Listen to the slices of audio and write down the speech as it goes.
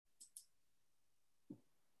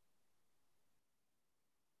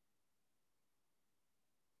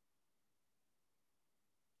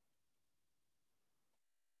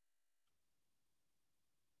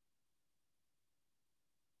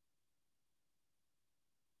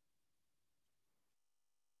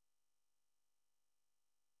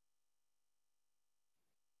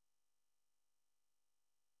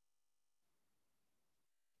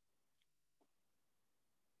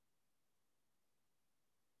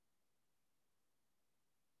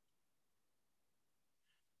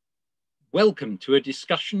Welcome to a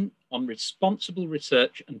discussion on responsible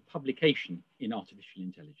research and publication in artificial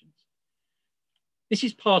intelligence. This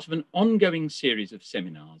is part of an ongoing series of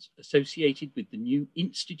seminars associated with the new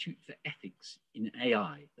Institute for Ethics in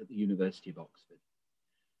AI at the University of Oxford.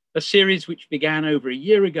 A series which began over a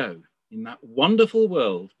year ago in that wonderful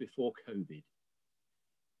world before COVID.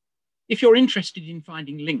 If you're interested in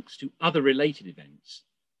finding links to other related events,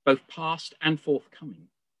 both past and forthcoming,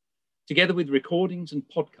 together with recordings and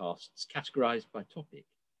podcasts categorized by topic,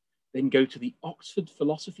 then go to the Oxford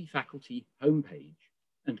Philosophy Faculty homepage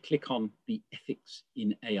and click on the Ethics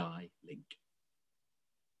in AI link.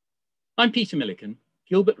 I'm Peter Milliken,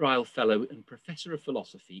 Gilbert Ryle Fellow and Professor of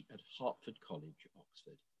Philosophy at Hertford College,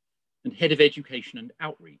 Oxford, and Head of Education and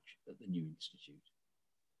Outreach at the new institute.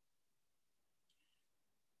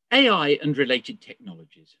 AI and related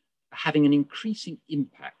technologies are having an increasing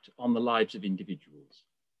impact on the lives of individuals,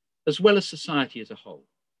 as well as society as a whole.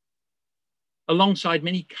 Alongside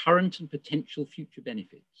many current and potential future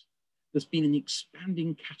benefits, there's been an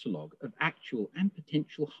expanding catalogue of actual and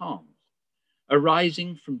potential harms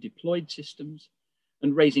arising from deployed systems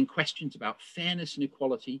and raising questions about fairness and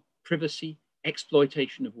equality, privacy,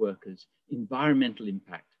 exploitation of workers, environmental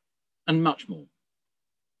impact, and much more.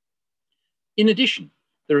 In addition,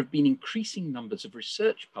 there have been increasing numbers of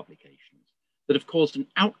research publications that have caused an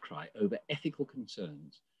outcry over ethical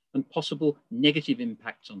concerns and possible negative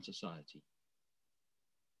impacts on society.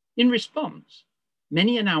 In response,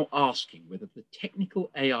 many are now asking whether the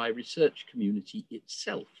technical AI research community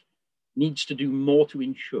itself needs to do more to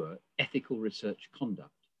ensure ethical research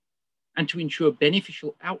conduct and to ensure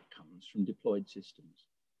beneficial outcomes from deployed systems.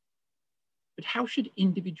 But how should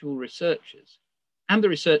individual researchers and the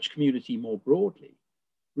research community more broadly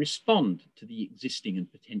respond to the existing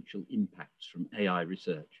and potential impacts from AI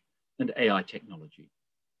research and AI technology?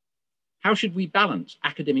 How should we balance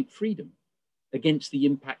academic freedom against the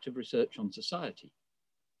impact of research on society?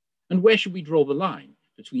 And where should we draw the line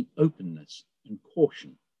between openness and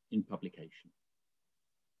caution in publication?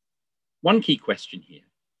 One key question here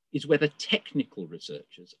is whether technical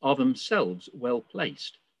researchers are themselves well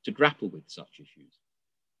placed to grapple with such issues,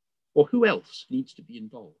 or who else needs to be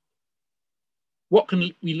involved? What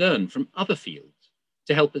can we learn from other fields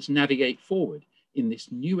to help us navigate forward in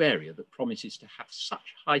this new area that promises to have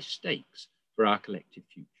such high stakes for our collective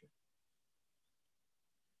future?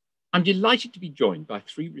 I'm delighted to be joined by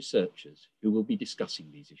three researchers who will be discussing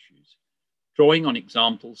these issues, drawing on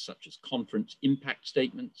examples such as conference impact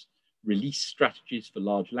statements, release strategies for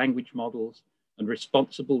large language models, and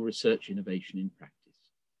responsible research innovation in practice.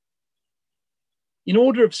 In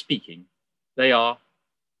order of speaking, they are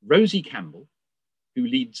Rosie Campbell, who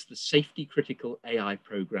leads the Safety Critical AI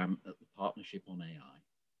program at the Partnership on AI.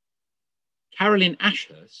 Carolyn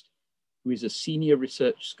Ashurst, who is a senior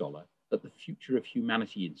research scholar at the Future of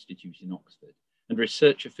Humanity Institute in Oxford and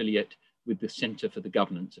research affiliate with the Centre for the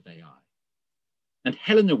Governance of AI. And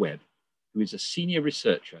Helena Webb, who is a senior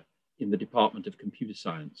researcher in the Department of Computer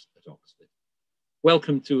Science at Oxford.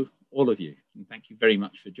 Welcome to all of you, and thank you very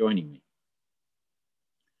much for joining me.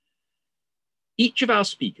 Each of our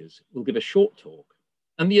speakers will give a short talk,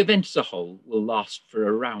 and the event as a whole will last for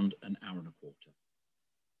around an hour and a quarter.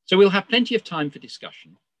 So we'll have plenty of time for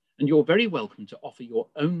discussion, and you're very welcome to offer your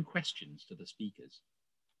own questions to the speakers.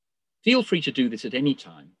 Feel free to do this at any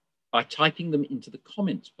time by typing them into the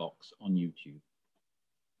comments box on YouTube.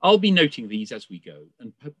 I'll be noting these as we go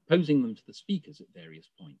and posing them to the speakers at various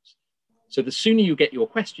points. So the sooner you get your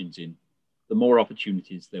questions in, the more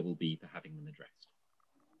opportunities there will be for having them addressed.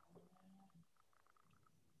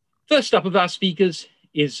 First up of our speakers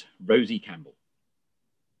is Rosie Campbell.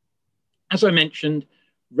 As I mentioned,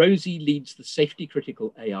 Rosie leads the Safety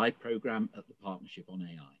Critical AI program at the Partnership on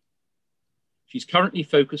AI. She's currently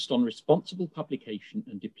focused on responsible publication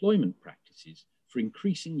and deployment practices for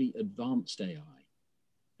increasingly advanced AI,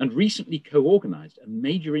 and recently co-organized a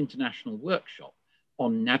major international workshop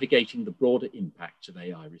on navigating the broader impacts of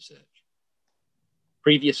AI research.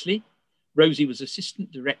 Previously, Rosie was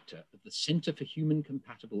Assistant Director of the Center for Human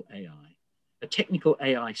Compatible AI, a technical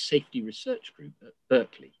AI safety research group at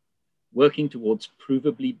Berkeley, working towards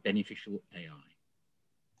provably beneficial AI.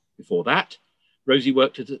 Before that, Rosie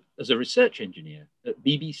worked as a research engineer at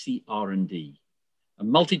BBC R&D, a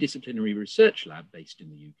multidisciplinary research lab based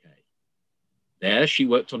in the UK. There, she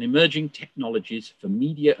worked on emerging technologies for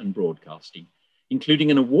media and broadcasting,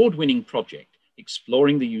 including an award-winning project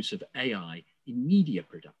exploring the use of AI in media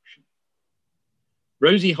production.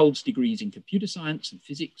 Rosie holds degrees in computer science and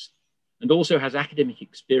physics, and also has academic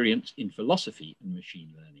experience in philosophy and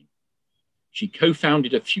machine learning. She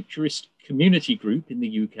co-founded a futurist community group in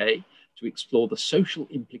the UK to explore the social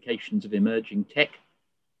implications of emerging tech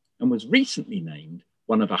and was recently named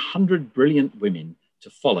one of 100 brilliant women to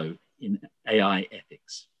follow in AI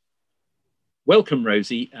ethics. Welcome,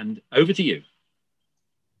 Rosie, and over to you.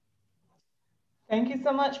 Thank you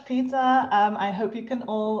so much, Peter. I hope you can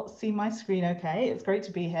all see my screen okay. It's great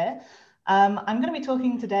to be here. I'm going to be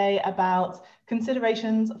talking today about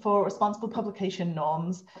considerations for responsible publication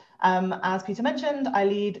norms. As Peter mentioned, I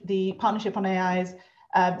lead the Partnership on AI's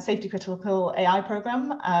Safety Critical AI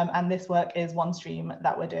program, and this work is one stream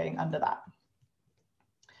that we're doing under that.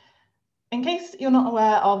 In case you're not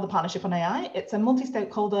aware of the Partnership on AI, it's a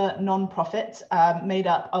multi-stakeholder non-profit made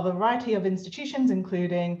up of a variety of institutions,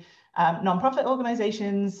 including non-profit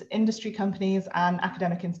organizations, industry companies, and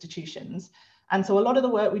academic institutions. And so a lot of the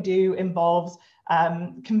work we do involves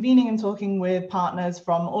convening and talking with partners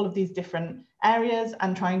from all of these different areas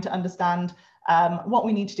and trying to understand what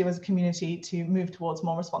we need to do as a community to move towards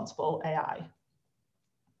more responsible AI.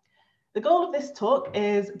 The goal of this talk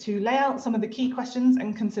is to lay out some of the key questions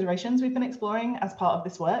and considerations we've been exploring as part of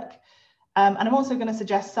this work. And I'm also going to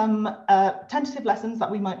suggest some tentative lessons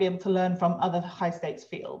that we might be able to learn from other high stakes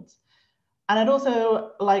fields. And I'd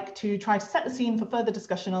also like to try to set the scene for further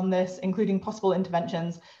discussion on this, including possible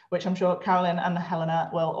interventions, which I'm sure Carolyn and Helena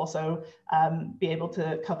will also be able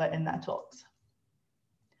to cover in their talks.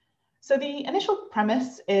 So the initial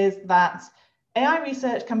premise is that AI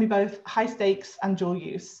research can be both high stakes and dual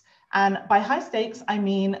use. And by high stakes, I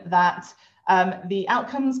mean that the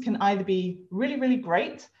outcomes can either be really, really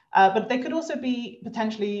great, but they could also be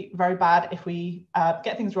potentially very bad if we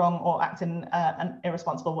get things wrong or act in an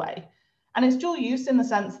irresponsible way. And it's dual use in the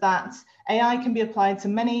sense that AI can be applied to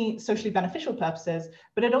many socially beneficial purposes,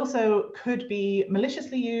 but it also could be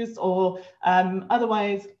maliciously used or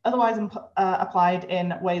otherwise applied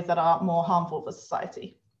in ways that are more harmful for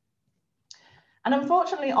society. And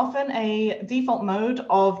unfortunately, often a default mode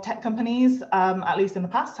of tech companies, at least in the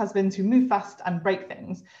past, has been to move fast and break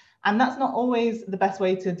things. And that's not always the best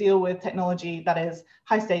way to deal with technology that is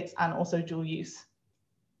high stakes and also dual use.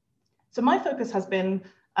 So my focus has been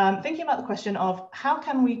thinking about the question of how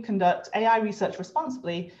can we conduct AI research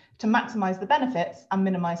responsibly to maximize the benefits and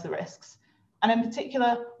minimize the risks? And in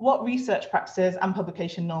particular, what research practices and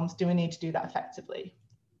publication norms do we need to do that effectively?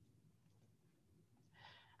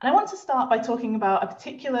 And I want to start by talking about a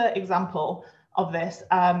particular example of this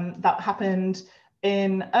that happened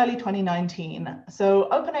in early 2019. So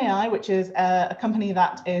OpenAI, which is a company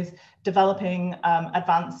that is developing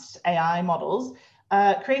advanced AI models,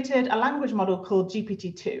 created a language model called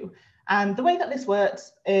GPT-2. And the way that this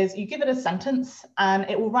works is you give it a sentence and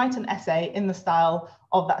it will write an essay in the style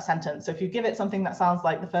of that sentence. So if you give it something that sounds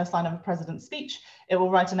like the first line of a president's speech, it will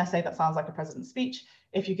write an essay that sounds like a president's speech.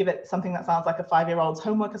 If you give it something that sounds like a 5-year-old's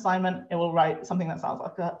homework assignment, it will write something that sounds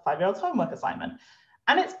like a 5-year-old's homework assignment.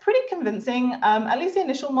 And it's pretty convincing. At least the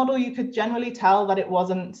initial model, you could generally tell that it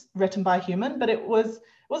wasn't written by a human, but it was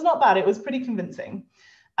not bad. It was pretty convincing.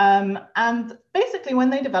 And basically, when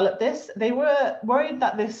they developed this, they were worried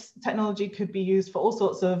that this technology could be used for all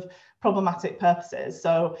sorts of problematic purposes.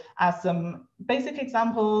 So as some basic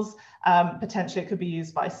examples, potentially it could be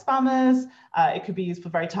used by spammers, it could be used for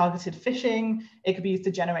very targeted phishing, it could be used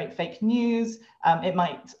to generate fake news, it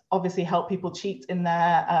might obviously help people cheat in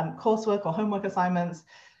their coursework or homework assignments.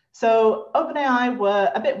 So OpenAI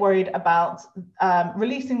were a bit worried about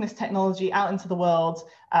releasing this technology out into the world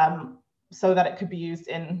so that it could be used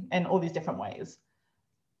in all these different ways.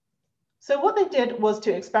 So what they did was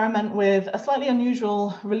to experiment with a slightly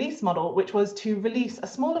unusual release model, which was to release a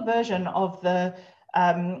smaller version of the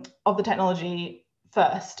technology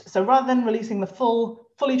first. So rather than releasing the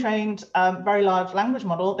fully trained, very large language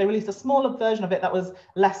model, they released a smaller version of it that was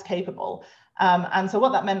less capable. And so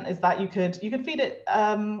what that meant is that you could feed it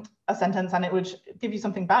a sentence and it would give you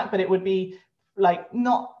something back, but it would be like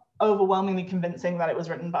not overwhelmingly convincing that it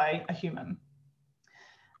was written by a human.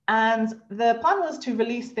 And the plan was to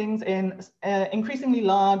release things in increasingly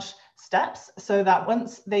large steps so that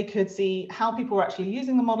once they could see how people were actually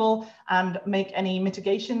using the model and make any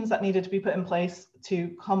mitigations that needed to be put in place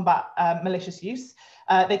to combat malicious use,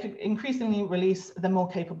 they could increasingly release the more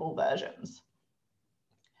capable versions.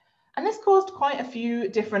 And this caused quite a few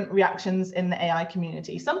different reactions in the AI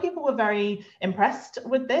community. Some people were very impressed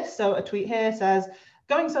with this. So a tweet here says,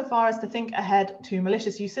 going so far as to think ahead to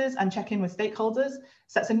malicious uses and check in with stakeholders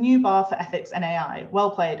sets a new bar for ethics and AI.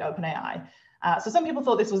 Well played, OpenAI. So some people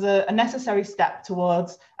thought this was a necessary step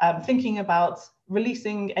towards thinking about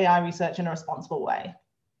releasing AI research in a responsible way.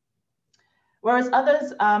 Whereas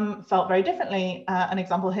others felt very differently. An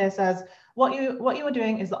example here says, what you are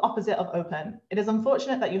doing is the opposite of open. It is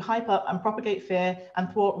unfortunate that you hype up and propagate fear and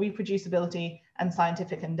thwart reproducibility and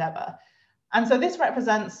scientific endeavor. And so this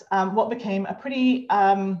represents what became a pretty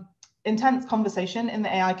intense conversation in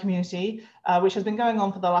the AI community, which has been going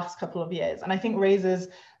on for the last couple of years. And I think raises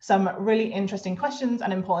some really interesting questions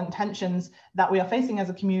and important tensions that we are facing as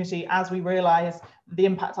a community as we realize the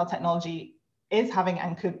impact our technology is having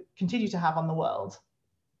and could continue to have on the world.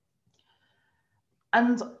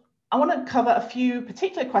 And I want to cover a few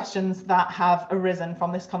particular questions that have arisen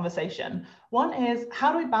from this conversation. One is,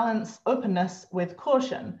 how do we balance openness with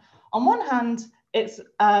caution? On one hand, it's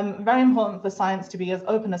very important for science to be as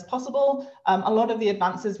open as possible. A lot of the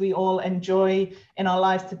advances we all enjoy in our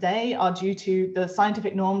lives today are due to the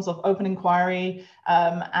scientific norms of open inquiry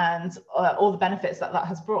and all the benefits that that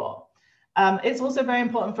has brought. It's also very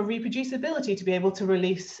important for reproducibility to be able to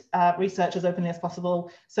release research as openly as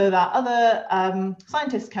possible so that other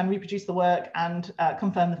scientists can reproduce the work and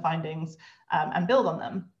confirm the findings and build on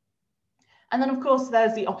them. And then, of course,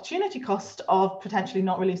 there's the opportunity cost of potentially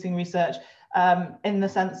not releasing research in the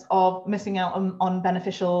sense of missing out on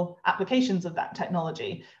beneficial applications of that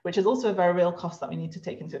technology, which is also a very real cost that we need to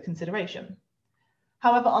take into consideration.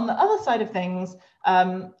 However, on the other side of things,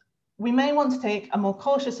 we may want to take a more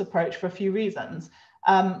cautious approach for a few reasons.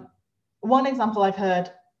 One example I've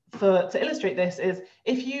heard to illustrate this is,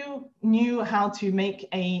 if you knew how to make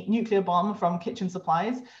a nuclear bomb from kitchen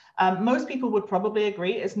supplies, most people would probably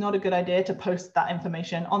agree it's not a good idea to post that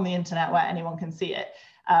information on the internet where anyone can see it,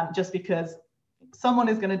 just because someone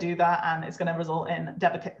is going to do that and it's going to result in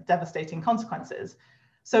devastating consequences.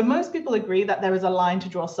 So most people agree that there is a line to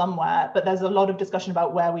draw somewhere, but there's a lot of discussion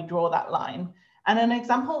about where we draw that line. And an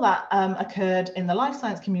example that occurred in the life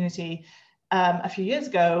science community a few years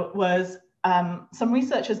ago was some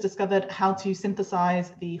researchers discovered how to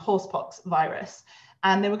synthesize the horsepox virus.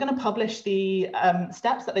 And they were going to publish the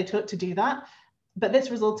steps that they took to do that. But this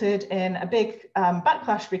resulted in a big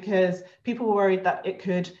backlash because people were worried that it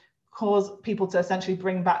could cause people to essentially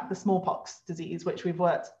bring back the smallpox disease, which we've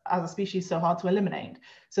worked as a species so hard to eliminate.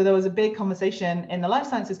 So there was a big conversation in the life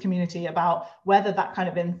sciences community about whether that kind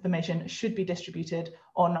of information should be distributed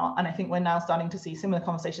or not. And I think we're now starting to see similar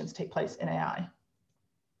conversations take place in AI.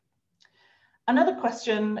 Another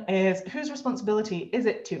question is, whose responsibility is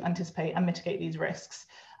it to anticipate and mitigate these risks?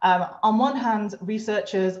 On one hand,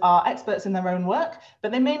 researchers are experts in their own work,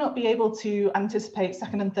 but they may not be able to anticipate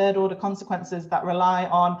second and third order consequences that rely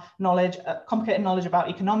on knowledge, complicated knowledge about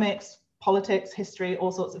economics, politics, history,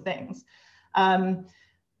 all sorts of things.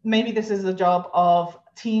 Maybe this is the job of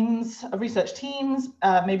teams, research teams.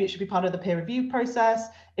 Maybe it should be part of the peer review process.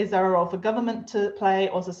 Is there a role for government to play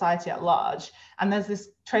or society at large? And there's this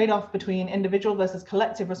trade-off between individual versus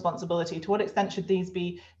collective responsibility. To what extent should these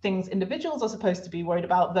be things individuals are supposed to be worried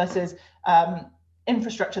about versus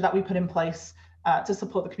infrastructure that we put in place to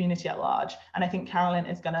support the community at large? And I think Carolyn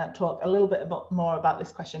is going to talk a little bit more about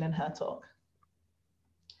this question in her talk.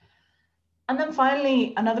 And then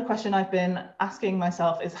finally, another question I've been asking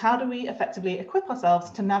myself is, how do we effectively equip ourselves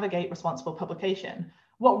to navigate responsible publication?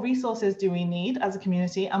 What resources do we need as a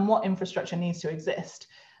community, and what infrastructure needs to exist?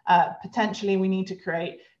 Potentially, we need to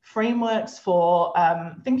create frameworks for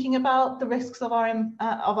thinking about the risks of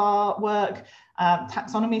our work,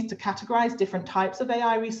 taxonomies to categorize different types of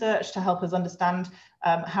AI research to help us understand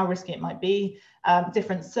how risky it might be,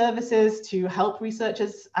 different services to help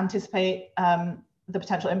researchers anticipate the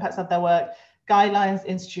potential impacts of their work, guidelines,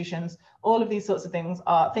 institutions. All of these sorts of things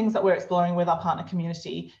are things that we're exploring with our partner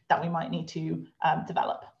community that we might need to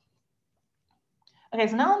develop. Okay,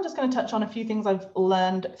 so now I'm just going to touch on a few things I've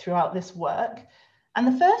learned throughout this work. And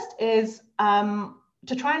the first is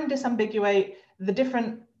to try and disambiguate the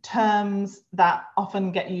different terms that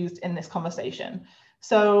often get used in this conversation.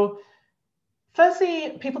 So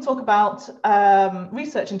firstly, people talk about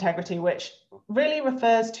research integrity, which really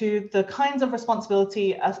refers to the kinds of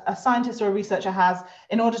responsibility a scientist or a researcher has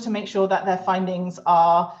in order to make sure that their findings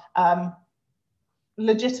are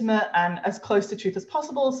legitimate and as close to truth as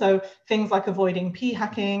possible. So things like avoiding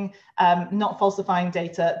p-hacking, not falsifying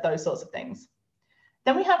data, those sorts of things.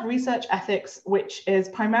 Then we have research ethics, which is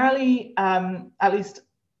primarily, at least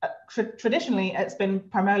traditionally, it's been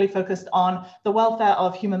primarily focused on the welfare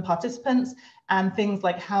of human participants and things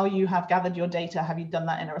like how you have gathered your data. Have you done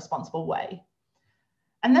that in a responsible way?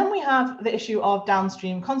 And then we have the issue of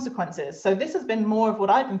downstream consequences. So this has been more of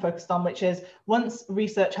what I've been focused on, which is once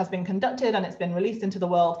research has been conducted and it's been released into the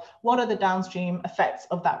world, what are the downstream effects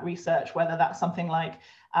of that research, whether that's something like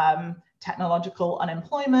technological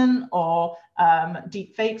unemployment or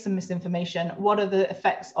deep fakes and misinformation, what are the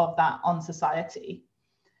effects of that on society?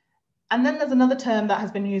 And then there's another term that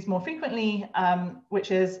has been used more frequently,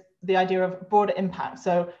 which is the idea of broader impact.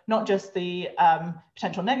 So not just the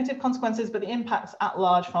potential negative consequences, but the impacts at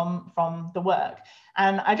large from the work.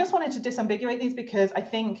 And I just wanted to disambiguate these because I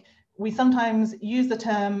think we sometimes use the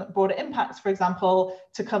term broader impacts, for example,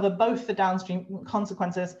 to cover both the downstream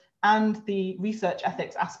consequences and the research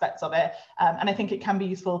ethics aspects of it. And I think it can be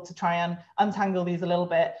useful to try and untangle these a little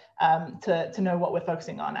bit to know what we're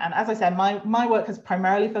focusing on. And as I said, my work has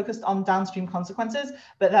primarily focused on downstream consequences,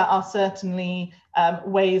 but there are certainly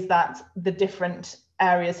ways that the different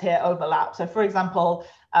areas here overlap. So for example,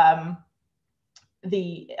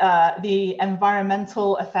 the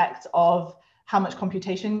environmental effect of how much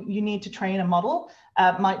computation you need to train a model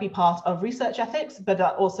might be part of research ethics, but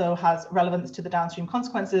that also has relevance to the downstream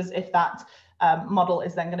consequences if that model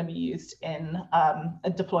is then going to be used in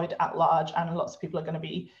deployed at large, and lots of people are going to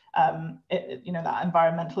be, that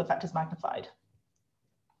environmental effect is magnified.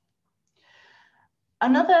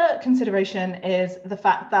 Another consideration is the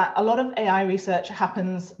fact that a lot of AI research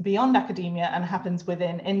happens beyond academia and happens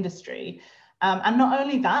within industry. And not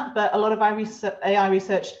only that, but a lot of AI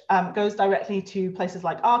research goes directly to places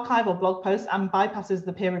like arXiv or blog posts and bypasses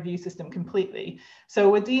the peer review system completely. So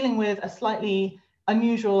we're dealing with a slightly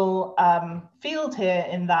unusual field here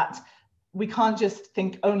in that we can't just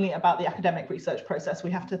think only about the academic research process.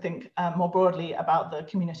 We have to think more broadly about the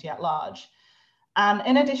community at large. And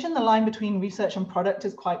in addition, the line between research and product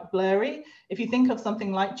is quite blurry. If you think of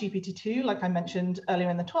something like GPT-2, like I mentioned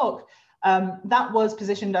earlier in the talk, that was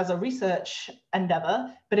positioned as a research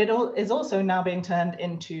endeavor, but it is also now being turned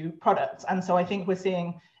into products. And so I think we're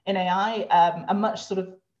seeing in AI a much sort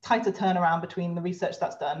of tighter turnaround between the research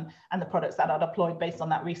that's done and the products that are deployed based on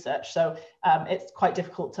that research. So it's quite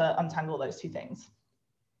difficult to untangle those two things.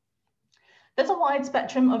 There's a wide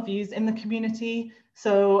spectrum of views in the community.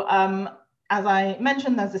 So as I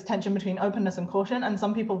mentioned, there's this tension between openness and caution, and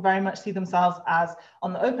some people very much see themselves as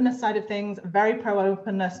on the openness side of things, very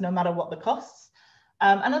pro-openness no matter what the costs.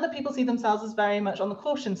 And other people see themselves as very much on the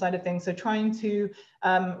caution side of things, so trying to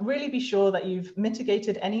really be sure that you've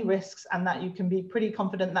mitigated any risks and that you can be pretty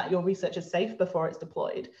confident that your research is safe before it's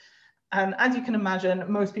deployed. And as you can imagine,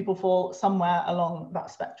 most people fall somewhere along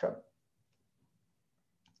that spectrum.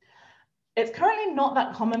 It's currently not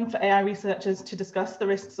that common for AI researchers to discuss the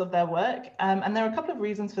risks of their work, and there are a couple of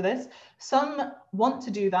reasons for this. Some want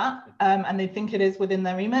to do that, and they think it is within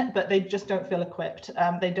their remit, but they just don't feel equipped.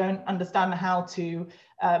 They don't understand how to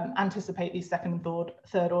anticipate these second or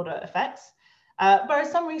third order effects. Whereas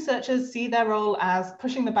some researchers see their role as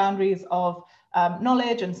pushing the boundaries of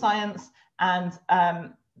knowledge and science and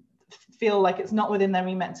feel like it's not within their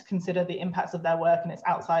remit to consider the impacts of their work and it's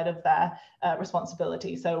outside of their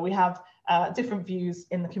responsibility. So we have different views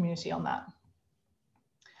in the community on that.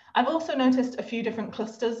 I've also noticed a few different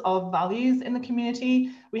clusters of values in the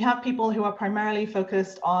community. We have people who are primarily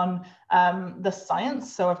focused on the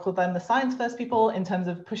science. So I've called them the science first people in terms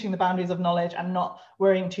of pushing the boundaries of knowledge and not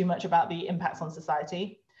worrying too much about the impacts on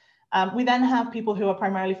society. We then have people who are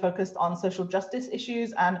primarily focused on social justice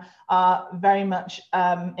issues and are very much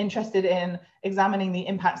interested in examining the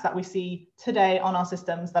impacts that we see today on our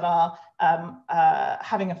systems that are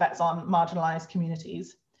having effects on marginalized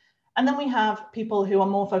communities. And then we have people who are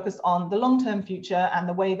more focused on the long-term future and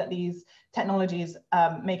the way that these technologies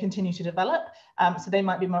may continue to develop. So they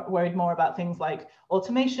might be worried more about things like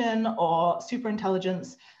automation or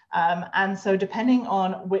superintelligence. And so depending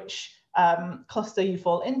on which cluster you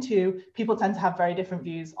fall into, people tend to have very different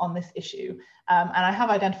views on this issue. And I have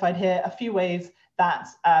identified here a few ways that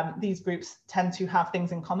these groups tend to have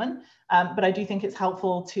things in common, but I do think it's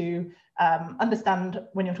helpful to understand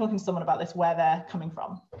when you're talking to someone about this where they're coming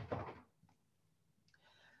from.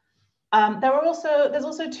 There's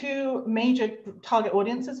also two major target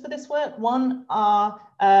audiences for this work. One are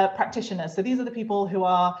practitioners. So these are the people who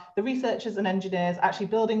are the researchers and engineers actually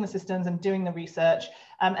building the systems and doing the research.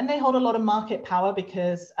 And they hold a lot of market power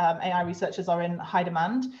because AI researchers are in high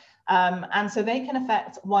demand. And so they can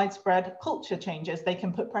affect widespread culture changes. They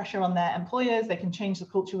can put pressure on their employers. They can change the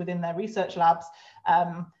culture within their research labs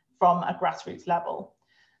from a grassroots level.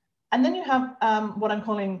 And then you have what I'm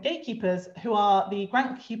calling gatekeepers, who are the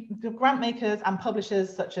grant makers and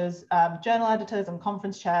publishers, such as journal editors and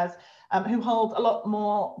conference chairs. who hold a lot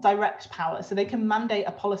more direct power. So they can mandate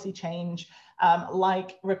a policy change,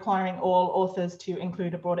 like requiring all authors to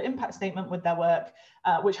include a broader impact statement with their work,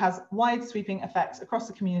 which has wide sweeping effects across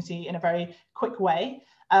the community in a very quick way.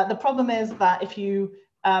 The problem is that if you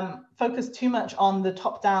focus too much on the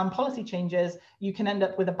top-down policy changes, you can end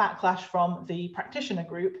up with a backlash from the practitioner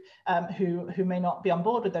group who may not be on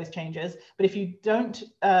board with those changes. But if you don't,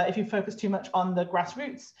 if you focus too much on the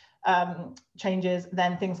grassroots changes,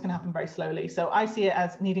 then things can happen very slowly. So I see it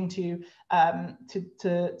as needing to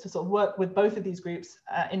sort of work with both of these groups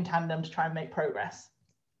in tandem to try and make progress.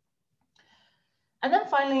 And then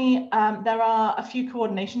finally, there are a few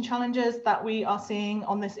coordination challenges that we are seeing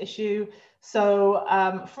on this issue. So,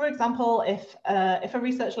 for example, if a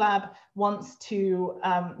research lab wants to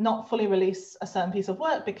not fully release a certain piece of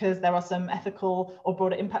work because there are some ethical or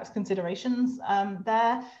broader impact considerations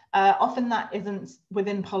there, often that isn't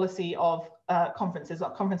within policy of conferences.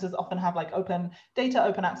 Conferences often have like open data,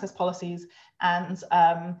 open access policies, and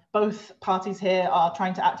both parties here are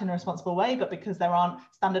trying to act in a responsible way, but because there aren't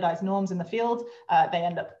standardized norms in the field, they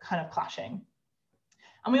end up kind of clashing.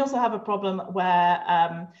 And we also have a problem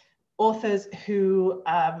where authors who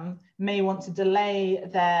may want to delay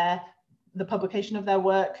the publication of their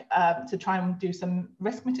work to try and do some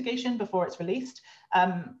risk mitigation before it's released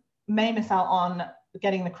may miss out on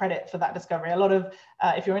getting the credit for that discovery. A lot of,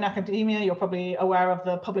 if you're in academia, you're probably aware of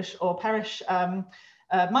the publish or perish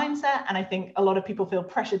mindset. And I think a lot of people feel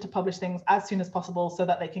pressured to publish things as soon as possible so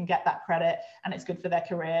that they can get that credit and it's good for their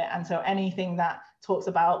career. And so anything that talks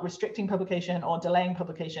about restricting publication or delaying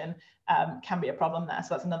publication can be a problem there.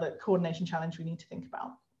 So that's another coordination challenge we need to think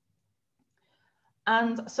about.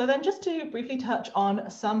 And so then just to briefly touch on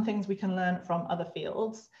some things we can learn from other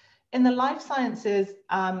fields. In the life sciences,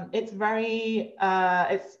 it's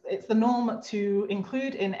the norm to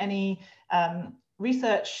include in any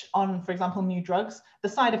research on, for example, new drugs, the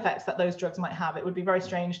side effects that those drugs might have. It would be very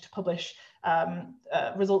strange to publish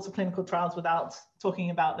results of clinical trials without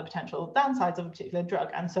talking about the potential downsides of a particular drug.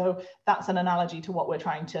 And so that's an analogy to what we're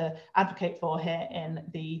trying to advocate for here in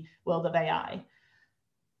the world of AI.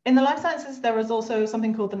 In the life sciences, there is also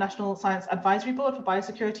something called the National Science Advisory Board for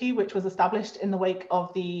Biosecurity, which was established in the wake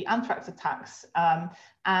of the anthrax attacks.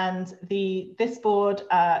 And this board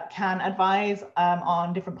can advise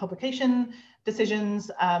on different publication decisions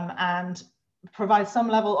and provide some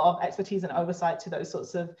level of expertise and oversight to those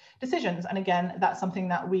sorts of decisions. And again, that's something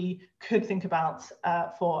that we could think about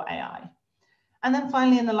for AI. And then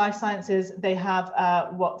finally, in the life sciences, they have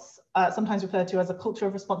what's sometimes referred to as a culture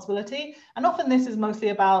of responsibility. And often this is mostly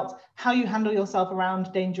about how you handle yourself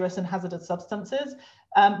around dangerous and hazardous substances.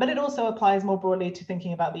 But it also applies more broadly to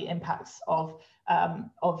thinking about the impacts of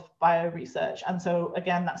bioresearch. And so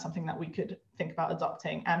again, that's something that we could think about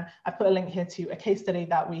adopting. And I've put a link here to a case study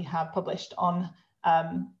that we have published on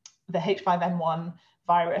the H5N1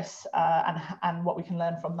 virus and what we can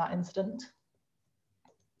learn from that incident.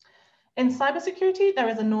 In cybersecurity, there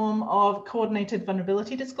is a norm of coordinated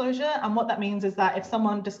vulnerability disclosure. And what that means is that if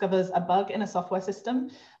someone discovers a bug in a software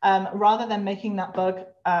system, rather than making that bug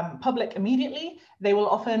public immediately, they will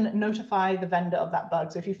often notify the vendor of that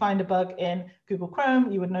bug. So if you find a bug in Google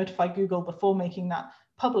Chrome, you would notify Google before making that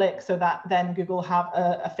public so that then Google have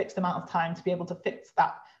a fixed amount of time to be able to fix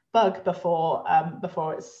that bug before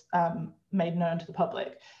it's made known to the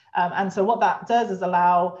public. And so what that does is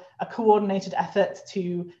allow a coordinated effort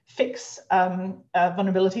to fix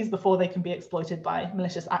vulnerabilities before they can be exploited by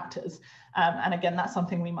malicious actors. And again, that's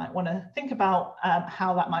something we might want to think about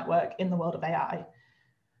how that might work in the world of AI.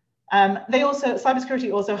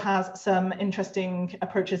 Cybersecurity also has some interesting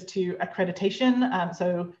approaches to accreditation.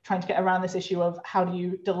 So trying to get around this issue of how do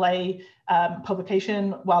you delay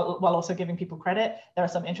publication while also giving people credit. There are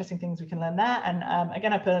some interesting things we can learn there. And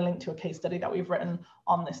again, I put a link to a case study that we've written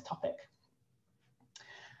on this topic.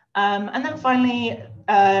 And then finally,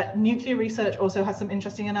 nuclear research also has some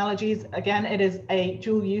interesting analogies. Again, it is a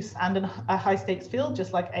dual use and a high stakes field,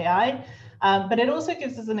 just like AI. But it also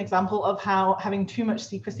gives us an example of how having too much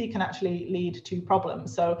secrecy can actually lead to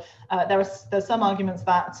problems. So there's some arguments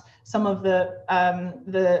that some of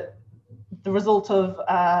the result of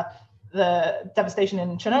the devastation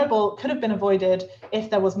in Chernobyl could have been avoided if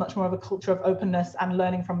there was much more of a culture of openness and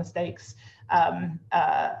learning from mistakes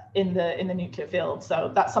in the nuclear field.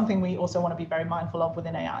 So that's something we also want to be very mindful of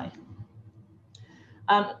within AI.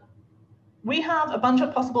 We have a bunch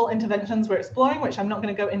of possible interventions we're exploring, which I'm not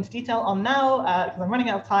going to go into detail on now because I'm running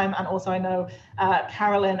out of time. And also I know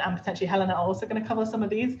Carolyn and potentially Helena are also going to cover some of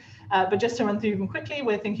these. But just to run through them quickly,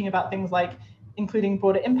 we're thinking about things like including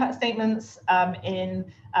broader impact statements in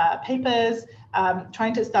papers,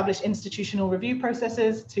 trying to establish institutional review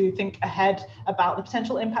processes to think ahead about the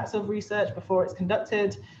potential impacts of research before it's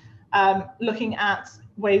conducted, looking at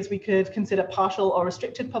ways we could consider partial or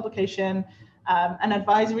restricted publication, an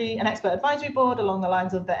expert advisory board along the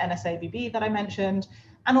lines of the NSABB that I mentioned,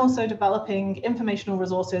 and also developing informational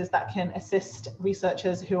resources that can assist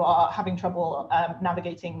researchers who are having trouble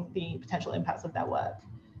navigating the potential impacts of their work.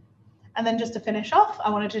 And then just to finish off, I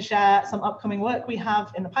wanted to share some upcoming work we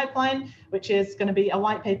have in the pipeline, which is going to be a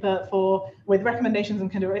white paper with recommendations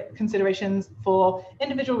and considerations for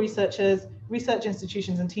individual researchers, research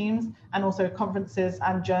institutions and teams, and also conferences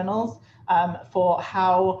and journals for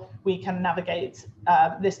how we can navigate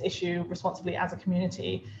this issue responsibly as a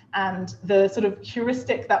community. And the sort of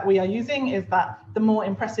heuristic that we are using is that the more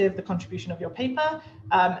impressive the contribution of your paper,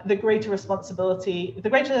 the greater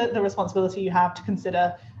the responsibility you have to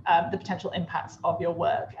consider the potential impacts of your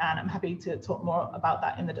work. And I'm happy to talk more about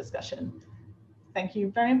that in the discussion. Thank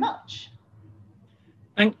you very much.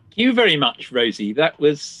 Thank you very much, Rosie. That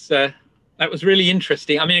was really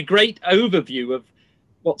interesting. I mean, a great overview of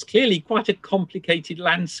what's clearly quite a complicated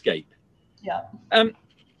landscape. Yeah.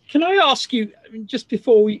 Can I ask you, I mean, just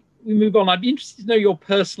before we move on, I'd be interested to know your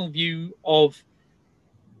personal view of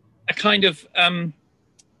a kind of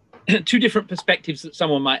two different perspectives that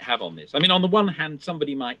someone might have on this. I mean, on the one hand,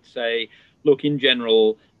 somebody might say, look, in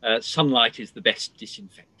general, sunlight is the best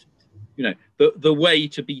disinfectant. You know, the way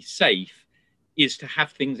to be safe is to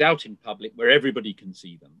have things out in public where everybody can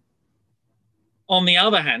see them. On the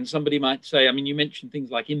other hand, somebody might say, I mean, you mentioned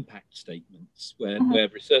things like impact statements where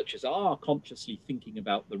researchers are consciously thinking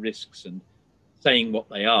about the risks and saying what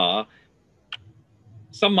they are.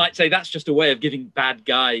 Some might say that's just a way of giving bad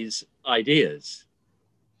guys ideas.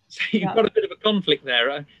 So you've got a bit of a conflict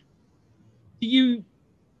there. Do you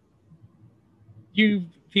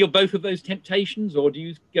feel both of those temptations, or do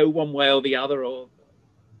you go one way or the other, or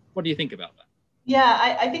what do you think about that?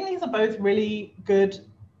 Yeah, I think these are both really good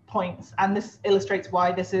points, and this illustrates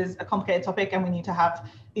why this is a complicated topic and we need to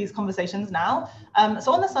have these conversations now.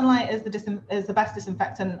 So on the sunlight is the best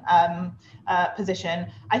disinfectant position.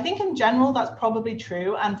 I think in general that's probably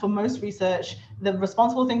true, and for most research the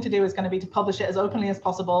responsible thing to do is going to be to publish it as openly as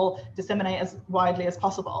possible, disseminate as widely as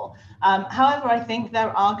possible. However, I think there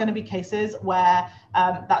are going to be cases where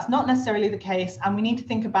that's not necessarily the case, and we need to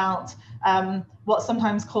think about what's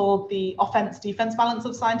sometimes called the offense-defense balance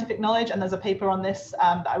of scientific knowledge, and there's a paper on this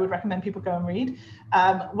that I would recommend people go and read,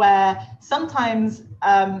 where sometimes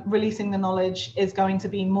releasing the knowledge is going to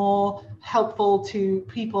be more helpful to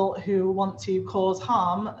people who want to cause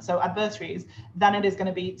harm, so adversaries, than it is going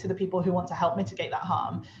to be to the people who want to help mitigate that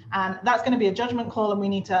harm. And that's going to be a judgment call, and we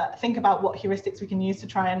need to think about what heuristics we can use to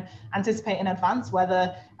try and anticipate in advance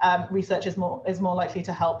whether research is more likely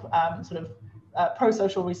to help sort of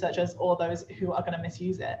pro-social researchers or those who are going to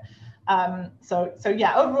misuse it. So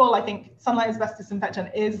yeah, overall, I think sunlight is best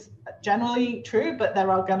disinfectant is generally true, but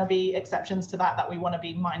there are going to be exceptions to that we want to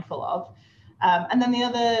be mindful of. And then the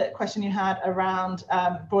other question you had around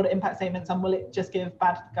broader impact statements and will it just give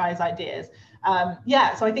bad guys ideas?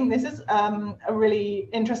 Yeah, so I think this is a really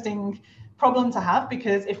interesting problem to have,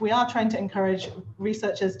 because if we are trying to encourage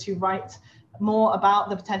researchers to write more about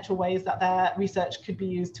the potential ways that their research could be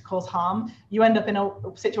used to cause harm, you end up in a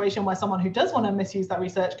situation where someone who does want to misuse that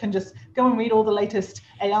research can just go and read all the latest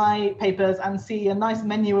AI papers and see a nice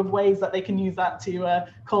menu of ways that they can use that to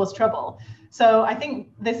cause trouble. So I think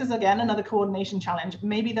this is, again, another coordination challenge.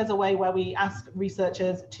 Maybe there's a way where we ask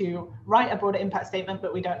researchers to write a broader impact statement,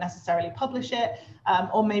 but we don't necessarily publish it.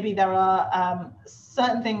 Or maybe there are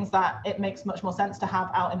certain things that it makes much more sense to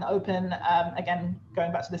have out in the open. Again,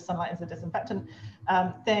 going back to this sunlight as a disinfectant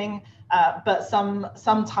thing. But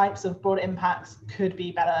some types of broad impacts could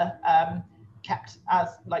be better kept as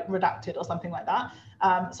like redacted or something like that.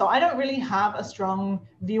 So I don't really have a strong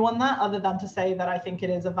view on that, other than to say that I think it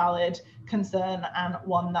is a valid concern and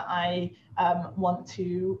one that I want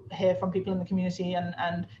to hear from people in the community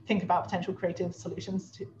and think about potential creative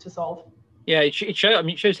solutions to solve. Yeah, it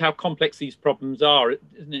shows how complex these problems are,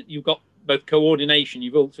 isn't it? You've got both coordination,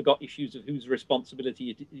 you've also got issues of whose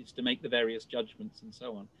responsibility it is to make the various judgments and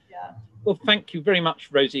so on. Yeah. Well, thank you very much,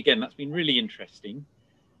 Rosie. Again, that's been really interesting.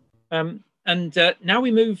 And now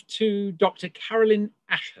we move to Dr. Carolyn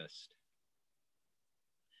Ashurst.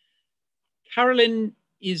 Carolyn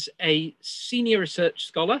is a senior research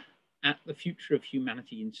scholar at the Future of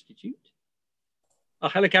Humanity Institute. Oh,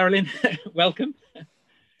 hello, Carolyn. Welcome.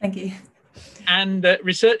 Thank you. And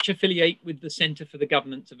research affiliate with the Centre for the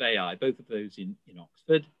Governance of AI, both of those in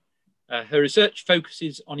Oxford. Her research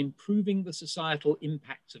focuses on improving the societal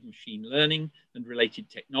impacts of machine learning and related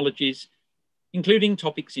technologies, including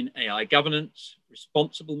topics in AI governance,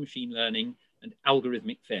 responsible machine learning, and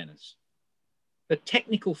algorithmic fairness. Her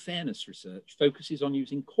technical fairness research focuses on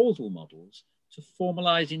using causal models to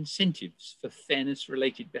formalize incentives for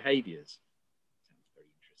fairness-related behaviors. Sounds very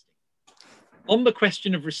interesting. On the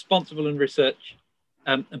question of responsible and research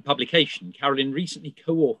and publication, Carolyn recently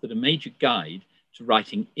co-authored a major guide to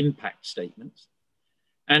writing impact statements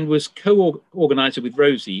and was co-organizer with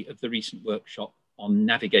Rosie of the recent workshop on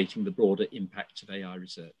navigating the broader impacts of AI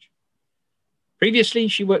research. Previously,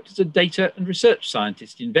 she worked as a data and research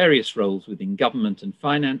scientist in various roles within government and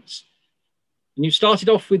finance. And you started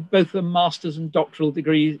off with both a master's and doctoral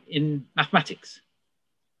degree in mathematics.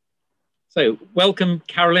 So welcome,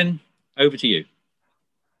 Carolyn, over to you.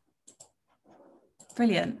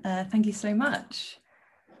 Brilliant, thank you so much.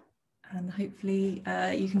 And hopefully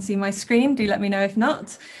you can see my screen. Do let me know if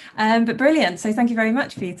not. But brilliant. So thank you very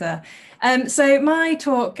much, Peter. So my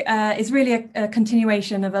talk is really a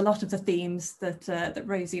continuation of a lot of the themes that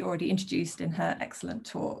Rosie already introduced in her excellent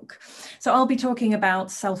talk. So I'll be talking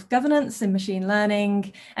about self-governance in machine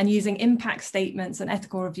learning and using impact statements and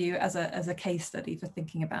ethical review as a case study for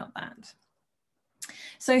thinking about that.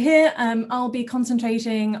 So here I'll be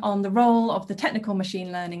concentrating on the role of the technical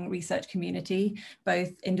machine learning research community,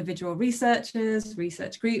 both individual researchers,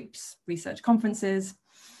 research groups, research conferences.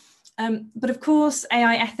 But of course,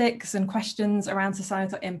 AI ethics and questions around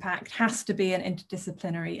societal impact has to be an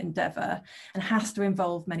interdisciplinary endeavour and has to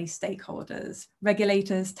involve many stakeholders,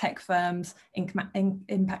 regulators, tech firms,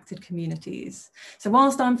 impacted communities. So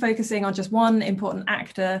whilst I'm focusing on just one important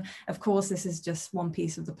actor, of course, this is just one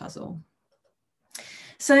piece of the puzzle.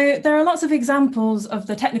 So there are lots of examples of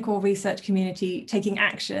the technical research community taking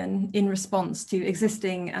action in response to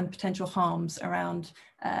existing and potential harms around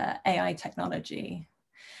AI technology.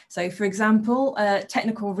 So for example,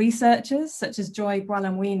 technical researchers such as Joy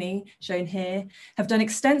Buolamwini, shown here, have done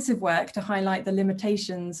extensive work to highlight the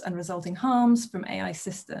limitations and resulting harms from AI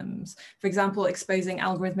systems, for example, exposing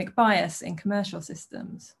algorithmic bias in commercial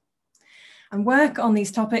systems. And work on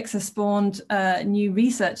these topics has spawned new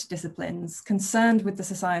research disciplines concerned with the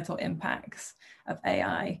societal impacts of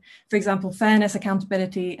AI. For example, fairness,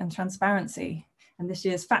 accountability, and transparency. And this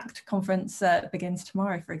year's FACT conference begins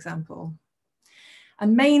tomorrow, for example.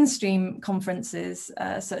 And mainstream conferences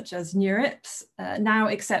such as NeurIPS now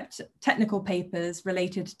accept technical papers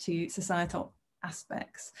related to societal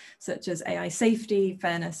aspects, such as AI safety,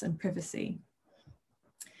 fairness, and privacy.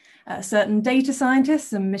 Certain data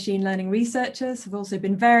scientists and machine learning researchers have also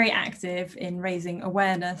been very active in raising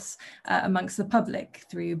awareness amongst the public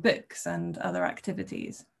through books and other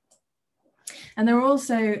activities. And there are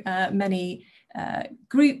also many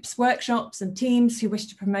groups, workshops, and teams who wish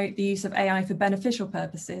to promote the use of AI for beneficial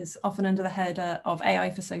purposes, often under the header of AI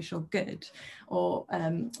for social good, or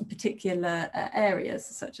particular areas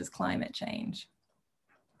such as climate change.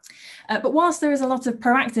 But whilst there is a lot of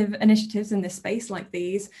proactive initiatives in this space like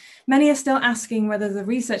these, many are still asking whether the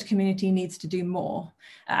research community needs to do more.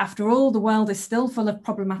 After all, the world is still full of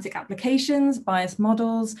problematic applications, biased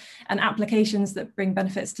models, and applications that bring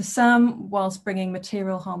benefits to some whilst bringing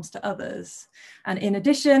material harms to others. And in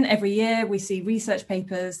addition, every year we see research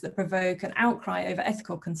papers that provoke an outcry over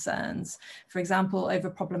ethical concerns, for example, over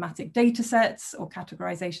problematic data sets or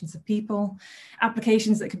categorizations of people,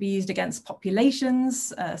 applications that could be used against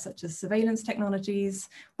populations, such as surveillance technologies,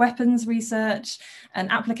 weapons research, and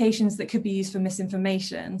applications that could be used for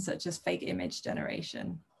misinformation, such as fake image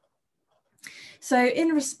generation. So in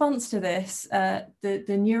response to this, the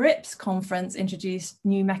NeurIPS conference introduced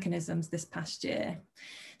new mechanisms this past year.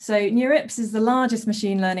 So NeurIPS is the largest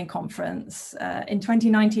machine learning conference. In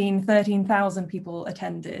 2019, 13,000 people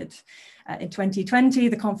attended. In 2020,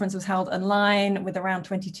 the conference was held online with around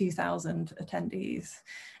 22,000 attendees.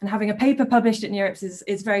 And having a paper published at NeurIPS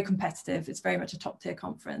is very competitive. It's very much a top tier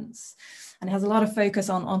conference. And it has a lot of focus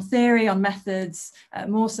on theory, on methods,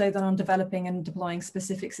 more so than on developing and deploying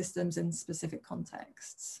specific systems in specific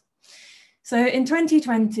contexts. So in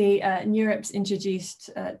 2020, NeurIPS introduced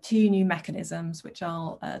two new mechanisms, which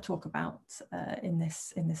I'll talk about in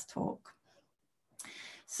this talk.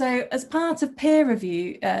 So as part of peer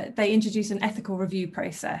review, they introduced an ethical review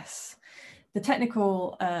process. The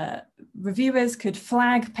technical reviewers could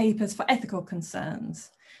flag papers for ethical concerns,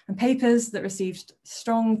 and papers that received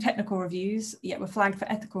strong technical reviews, yet were flagged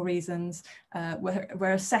for ethical reasons,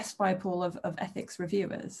 were assessed by a pool of ethics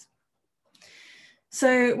reviewers.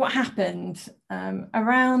 So what happened?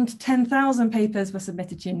 Around 10,000 papers were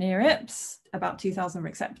submitted to NeurIPS about 2,000 were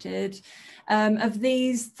accepted. Of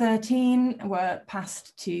these, 13 were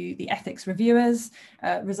passed to the ethics reviewers,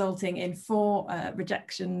 resulting in 4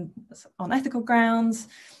 rejections on ethical grounds,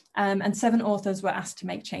 and 7 authors were asked to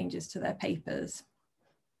make changes to their papers.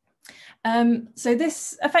 So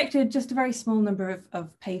this affected just a very small number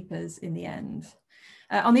of papers in the end.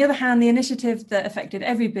 On the other hand, the initiative that affected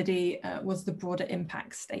everybody was the broader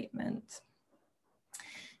impact statement.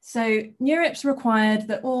 So NeurIPS required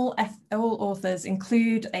that all authors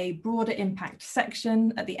include a broader impact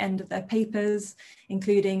section at the end of their papers,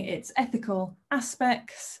 including its ethical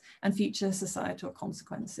aspects and future societal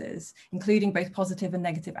consequences, including both positive and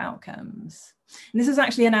negative outcomes. And this was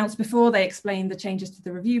actually announced before they explained the changes to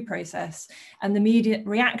the review process, and the immediate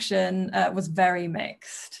reaction was very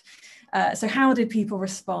mixed. So how did people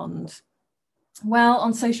respond? Well,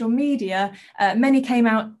 on social media, many came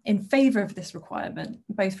out in favour of this requirement,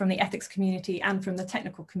 both from the ethics community and from the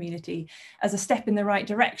technical community, as a step in the right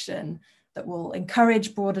direction that will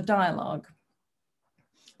encourage broader dialogue.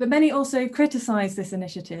 But many also criticised this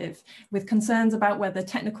initiative with concerns about whether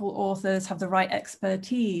technical authors have the right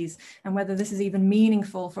expertise and whether this is even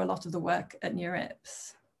meaningful for a lot of the work at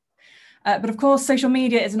NeurIPS. But of course, social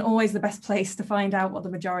media isn't always the best place to find out what the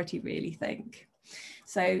majority really think.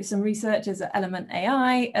 So some researchers at Element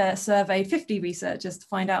AI surveyed 50 researchers to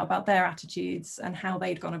find out about their attitudes and how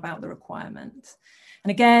they'd gone about the requirement.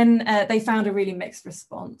 And again, they found a really mixed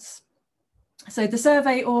response. So the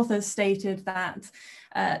survey authors stated that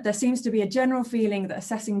there seems to be a general feeling that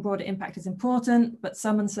assessing broader impact is important, but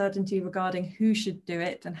some uncertainty regarding who should do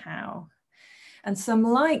it and how. And some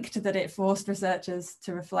liked that it forced researchers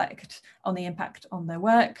to reflect on the impact on their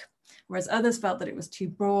work, whereas others felt that it was too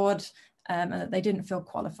broad and that they didn't feel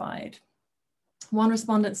qualified. One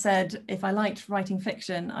respondent said, if I liked writing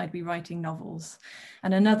fiction, I'd be writing novels.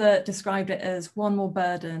 And another described it as one more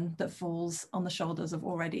burden that falls on the shoulders of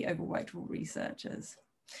already overworked researchers.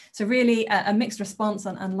 So really a mixed response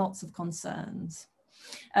and lots of concerns.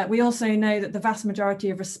 We also know that the vast majority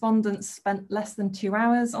of respondents spent less than 2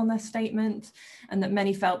 hours on their statement, and that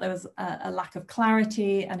many felt there was a lack of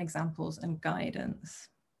clarity and examples and guidance.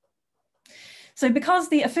 So because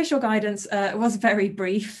the official guidance was very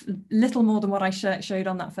brief, little more than what I showed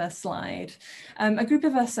on that first slide, a group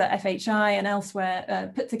of us at FHI and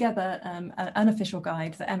elsewhere put together an unofficial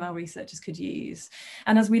guide that ML researchers could use.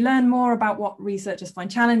 And as we learn more about what researchers find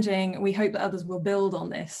challenging, we hope that others will build on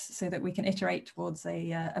this so that we can iterate towards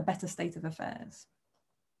a better state of affairs.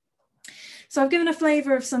 So I've given a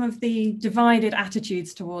flavour of some of the divided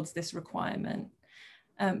attitudes towards this requirement.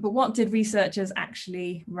 But what did researchers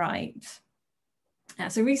actually write?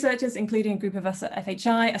 So researchers, including a group of us at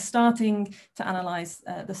FHI, are starting to analyse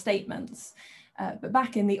the statements. But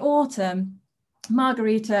back in the autumn,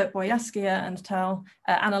 Margarita Boyaskia and Tal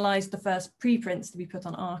analysed the first preprints to be put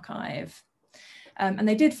on archive. And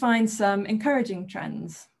they did find some encouraging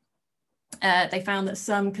trends. They found that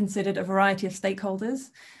some considered a variety of stakeholders,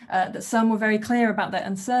 that some were very clear about their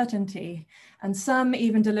uncertainty, and some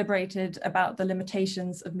even deliberated about the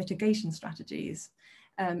limitations of mitigation strategies.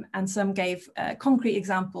 And some gave concrete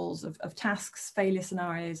examples of tasks, failure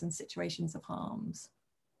scenarios, and situations of harms.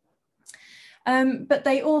 But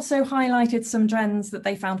they also highlighted some trends that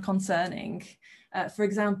they found concerning. For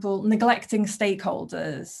example, neglecting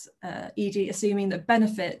stakeholders, e.g. assuming that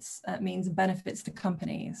benefits means benefits to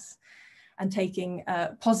companies, and taking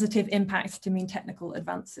positive impact to mean technical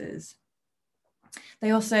advances.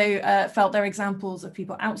 They also felt there were examples of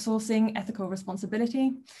people outsourcing ethical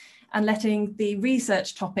responsibility and letting the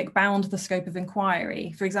research topic bound the scope of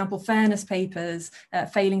inquiry. For example, fairness papers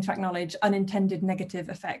failing to acknowledge unintended negative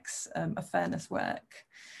effects of fairness work.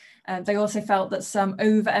 They also felt that some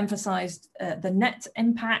overemphasized the net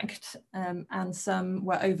impact and some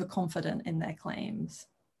were overconfident in their claims.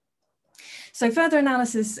 So further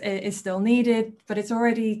analysis is still needed, but it's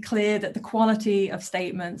already clear that the quality of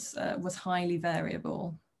statements was highly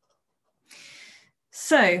variable.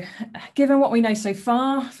 So, given what we know so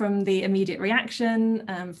far from the immediate reaction,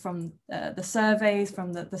 from the surveys,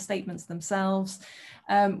 from the statements themselves,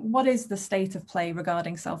 what is the state of play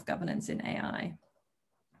regarding self-governance in AI?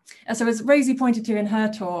 So as Rosie pointed to in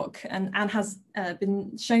her talk, and has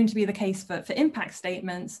been shown to be the case for impact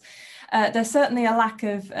statements, there's certainly a lack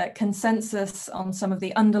of consensus on some of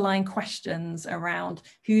the underlying questions around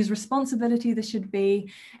whose responsibility this should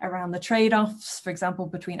be, around the trade-offs, for example,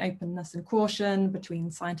 between openness and caution,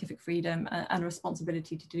 between scientific freedom and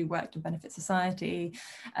responsibility to do work to benefit society,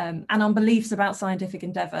 and on beliefs about scientific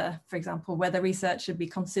endeavour, for example, whether research should be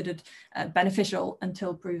considered beneficial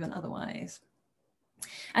until proven otherwise.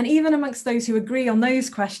 And even amongst those who agree on those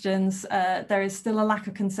questions, there is still a lack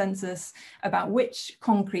of consensus about which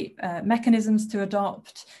concrete mechanisms to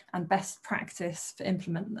adopt and best practice for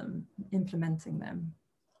implementing them.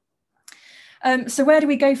 So where do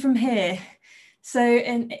we go from here? So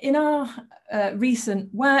in our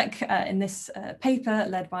recent work in this paper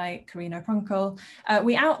led by Carina Pronkel,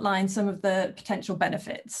 we outline some of the potential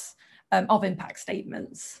benefits of impact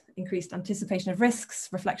statements: increased anticipation of risks,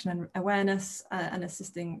 reflection and awareness, and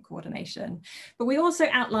assisting coordination. But we also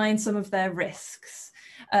outline some of their risks,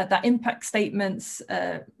 that impact statements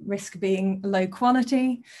risk being low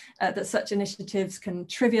quality, that such initiatives can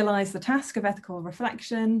trivialize the task of ethical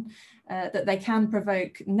reflection, that they can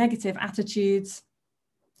provoke negative attitudes,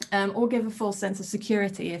 or give a false sense of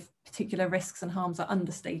security if particular risks and harms are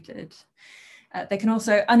understated. They can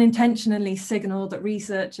also unintentionally signal that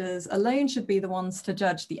researchers alone should be the ones to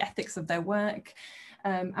judge the ethics of their work.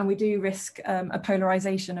 And we do risk a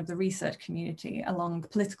polarization of the research community along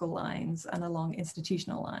political lines and along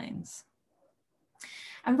institutional lines.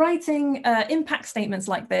 And writing impact statements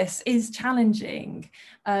like this is challenging.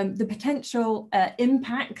 The potential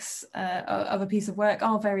impacts of a piece of work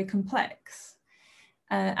are very complex.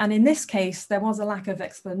 And in this case, there was a lack of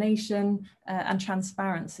explanation and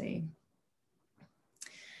transparency.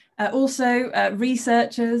 Also,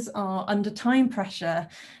 researchers are under time pressure,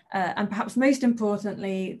 and perhaps most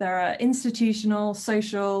importantly, there are institutional,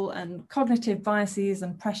 social, and cognitive biases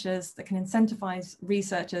and pressures that can incentivize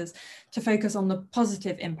researchers to focus on the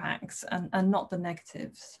positive impacts and not the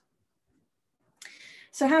negatives.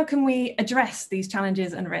 So how can we address these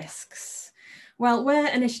challenges and risks? Well,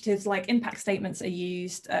 where initiatives like impact statements are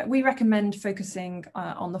used, we recommend focusing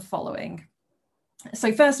on the following.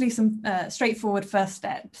 So firstly, some straightforward first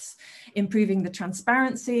steps: improving the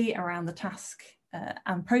transparency around the task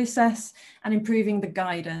and process, and improving the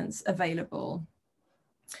guidance available,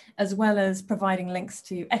 as well as providing links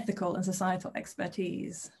to ethical and societal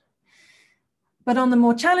expertise. But on the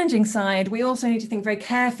more challenging side, we also need to think very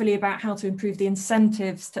carefully about how to improve the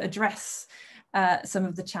incentives to address some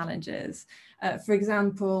of the challenges. For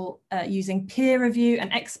example, using peer review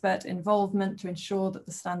and expert involvement to ensure that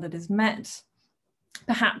the standard is met.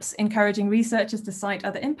 Perhaps encouraging researchers to cite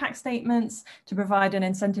other impact statements to provide an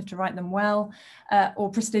incentive to write them well, or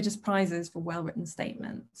prestigious prizes for well-written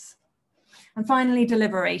statements. And finally,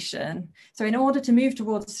 deliberation. So in order to move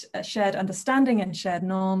towards shared understanding and shared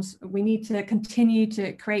norms, we need to continue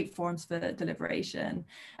to create forums for deliberation,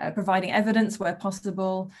 providing evidence where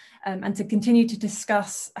possible, and to continue to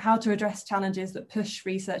discuss how to address challenges that push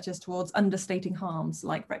researchers towards understating harms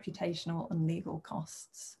like reputational and legal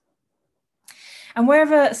costs. And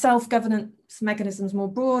wherever self-governance mechanisms more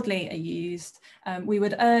broadly are used, we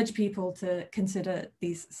would urge people to consider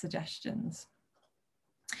these suggestions.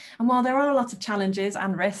 And while there are a lot of challenges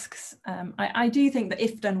and risks, I do think that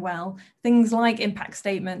if done well, things like impact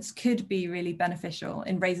statements could be really beneficial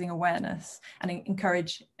in raising awareness and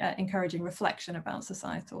encouraging reflection about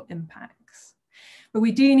societal impacts. But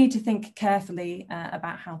we do need to think carefully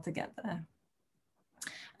about how to get there.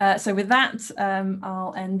 So with that,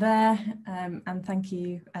 I'll end there, and thank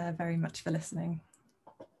you very much for listening.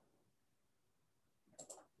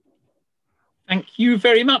 Thank you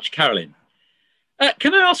very much, Carolyn.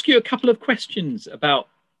 Can I ask you a couple of questions about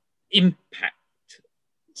impact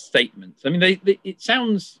statements? I mean, it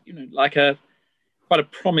sounds, like quite a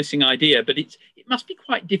promising idea, but it must be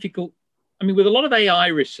quite difficult. I mean, with a lot of AI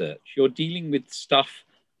research, you're dealing with stuff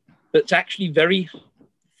that's actually very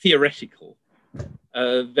theoretical.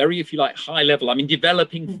 Very, if you like, high level. I mean,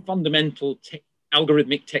 developing fundamental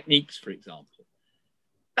algorithmic techniques, for example.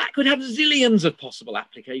 That could have zillions of possible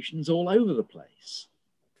applications all over the place.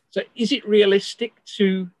 So is it realistic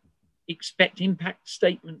to expect impact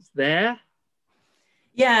statements there?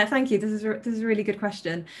 Yeah, thank you. This is a really good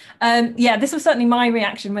question. Yeah, this was certainly my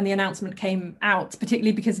reaction when the announcement came out,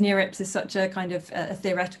 particularly because NeurIPS is such a kind of a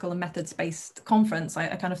theoretical and methods-based conference. I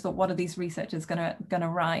kind of thought, what are these researchers going to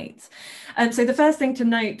write? So the first thing to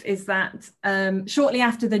note is that shortly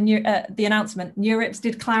after the announcement, NeurIPS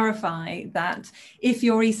did clarify that if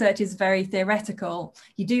your research is very theoretical,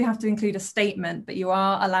 you do have to include a statement, but you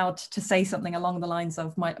are allowed to say something along the lines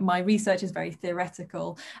of my research is very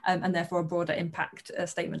theoretical, and therefore a broader impact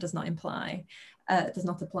statement does not apply.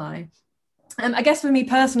 I guess for me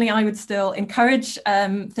personally, I would still encourage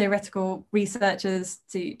theoretical researchers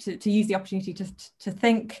to use the opportunity to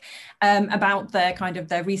think about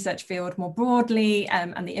their research field more broadly,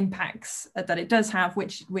 and the impacts that it does have,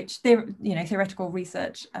 which theoretical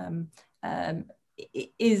research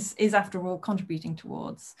is after all contributing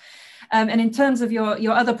towards. And in terms of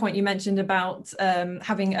your other point you mentioned about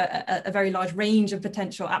having a very large range of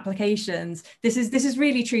potential applications, this is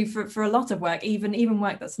really true for a lot of work, even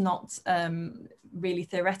work that's not really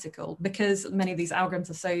theoretical, because many of these algorithms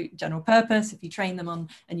are so general purpose. If you train them on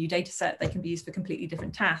a new data set, they can be used for completely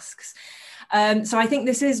different tasks. So I think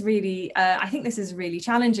this is really, a really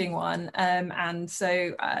challenging one, and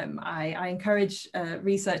so I encourage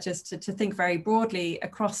researchers to think very broadly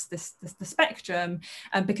across the spectrum,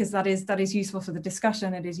 because that is useful for the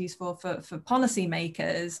discussion. It is useful for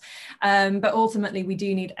policymakers, but ultimately we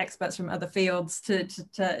do need experts from other fields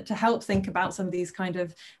to help think about some of these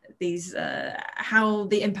how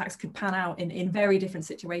the impacts could pan out in very different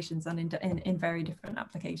situations and in very different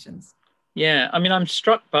applications. Yeah, I mean, I'm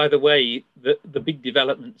struck by the way that the big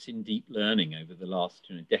developments in deep learning over the last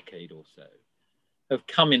decade or so have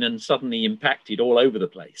come in and suddenly impacted all over the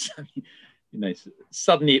place. I mean,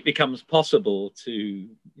 suddenly it becomes possible to,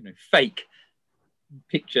 fake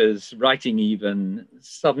pictures, writing even.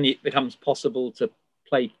 Suddenly it becomes possible to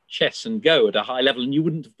play chess and Go at a high level, and you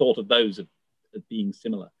wouldn't have thought of those as being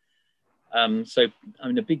similar. So, I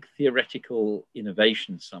mean, a big theoretical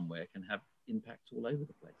innovation somewhere can have impact all over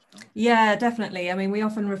the place. Yeah, definitely. I mean, we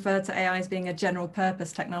often refer to AI as being a general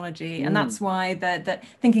purpose technology, and that's why that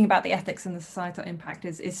thinking about the ethics and the societal impact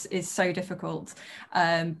is so difficult,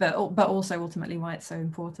 but also ultimately why it's so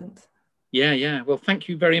important. Yeah. Well, thank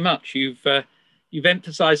you very much. You've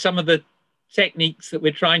emphasized some of the techniques that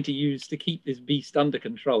we're trying to use to keep this beast under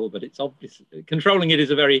control, but it's obvious controlling it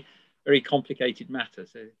is a very, very complicated matter.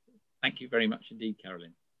 So thank you very much indeed,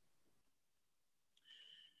 Carolyn.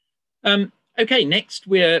 Okay, next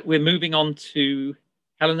we're moving on to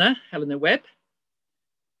Helena Webb.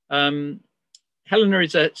 Helena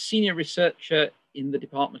is a senior researcher in the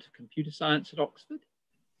Department of Computer Science at Oxford.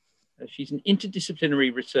 She's an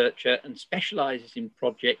interdisciplinary researcher and specializes in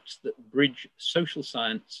projects that bridge social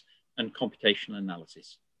science and computational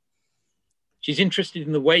analysis. She's interested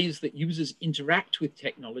in the ways that users interact with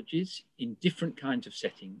technologies in different kinds of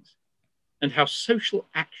settings, and how social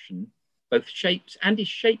action both shapes and is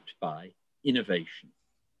shaped by innovation.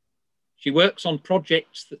 She works on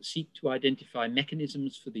projects that seek to identify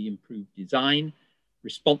mechanisms for the improved design,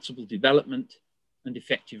 responsible development, and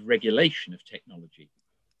effective regulation of technology.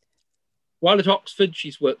 While at Oxford,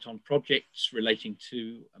 she's worked on projects relating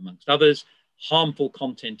to, amongst others, harmful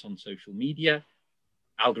content on social media,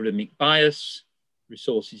 algorithmic bias,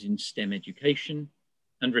 resources in STEM education,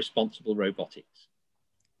 and responsible robotics.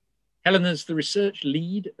 Helena's the research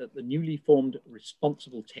lead at the newly formed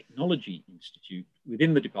Responsible Technology Institute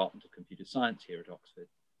within the Department of Computer Science here at Oxford.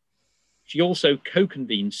 She also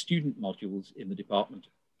co-convenes student modules in the Department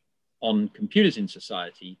on Computers in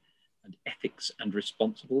Society and Ethics and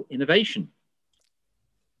Responsible Innovation.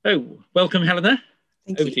 So, welcome, Helena.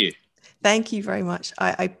 Over to you. Thank you very much.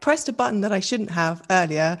 I pressed a button that I shouldn't have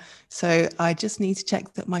earlier, so I just need to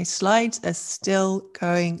check that my slides are still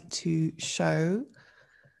going to show.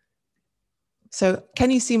 So can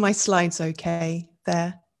you see my slides okay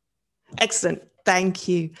there? Excellent. Thank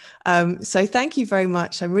you. So thank you very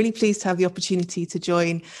much. I'm really pleased to have the opportunity to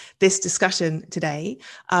join this discussion today.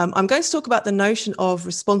 I'm going to talk about the notion of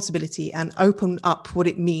responsibility and open up what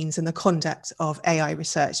it means in the context of AI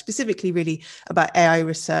research, specifically really about AI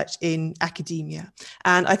research in academia.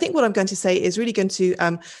 And I think what I'm going to say is really going to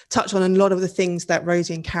touch on a lot of the things that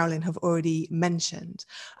Rosie and Carolyn have already mentioned.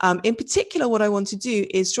 In particular, what I want to do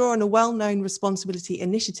is draw on a well-known responsibility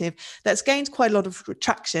initiative that's gained quite a lot of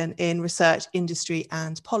traction in research, industry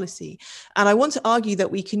and policy. And I want to argue that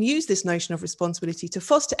we can use this notion of responsibility to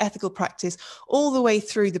foster ethical practice all the way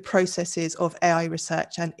through the processes of AI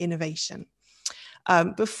research and innovation.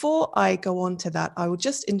 Before I go on to that, I will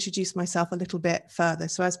just introduce myself a little bit further.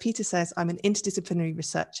 So as Peter says, I'm an interdisciplinary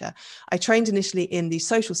researcher. I trained initially in the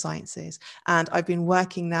social sciences, and I've been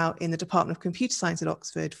working now in the Department of Computer Science at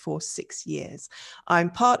Oxford for 6 years.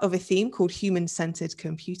 I'm part of a theme called Human-Centered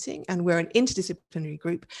Computing, and we're an interdisciplinary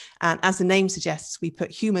group. And as the name suggests, we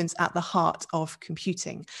put humans at the heart of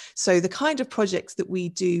computing. So the kind of projects that we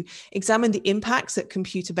do examine the impacts that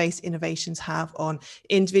computer-based innovations have on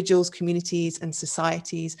individuals, communities, and societies,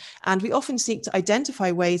 and we often seek to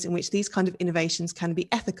identify ways in which these kind of innovations can be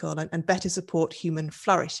ethical and better support human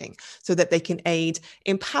flourishing, so that they can aid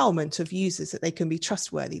empowerment of users, that they can be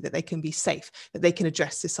trustworthy, that they can be safe, that they can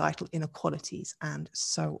address societal inequalities, and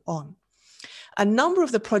so on. A number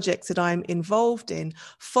of the projects that I'm involved in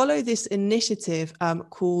follow this initiative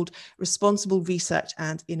called Responsible Research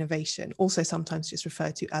and Innovation, also sometimes just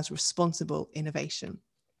referred to as responsible innovation.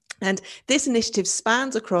 And this initiative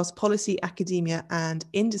spans across policy, academia, and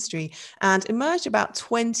industry, and emerged about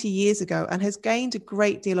 20 years ago and has gained a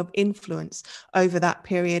great deal of influence over that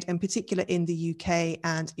period, in particular in the UK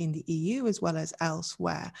and in the EU, as well as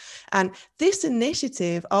elsewhere. And this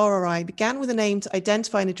initiative, RRI, began with an aim to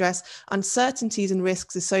identify and address uncertainties and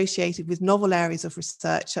risks associated with novel areas of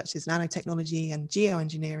research, such as nanotechnology and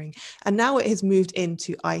geoengineering. And now it has moved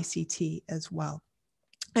into ICT as well.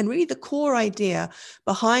 And really the core idea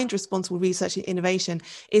behind responsible research and innovation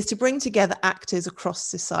is to bring together actors across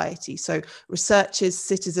society. So researchers,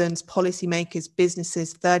 citizens, policymakers,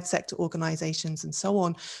 businesses, third sector organizations, and so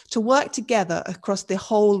on, to work together across the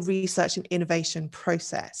whole research and innovation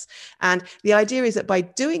process. And the idea is that by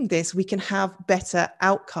doing this, we can have better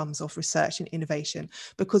outcomes of research and innovation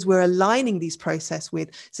because we're aligning these processes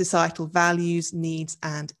with societal values, needs,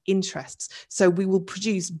 and interests. So we will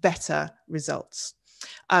produce better results.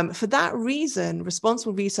 For that reason,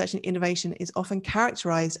 responsible research and innovation is often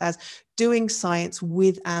characterized as doing science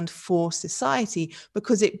with and for society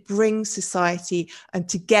because it brings society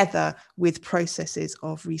together with processes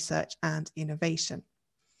of research and innovation.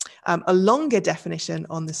 A longer definition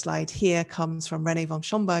on the slide here comes from René von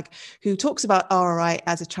Schomburg, who talks about RRI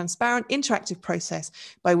as a transparent, interactive process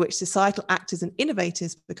by which societal actors and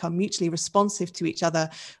innovators become mutually responsive to each other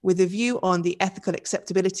with a view on the ethical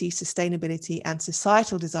acceptability, sustainability, and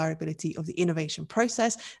societal desirability of the innovation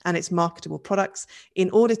process and its marketable products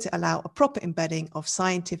in order to allow a proper embedding of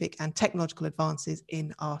scientific and technological advances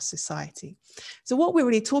in our society. So what we're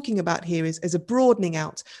really talking about here is a broadening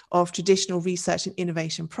out of traditional research and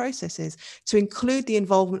innovation processes to include the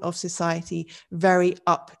involvement of society very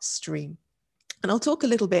upstream. And I'll talk a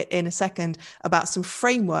little bit in a second about some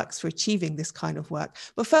frameworks for achieving this kind of work.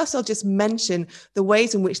 But first, I'll just mention the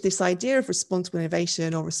ways in which this idea of responsible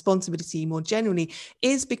innovation or responsibility more generally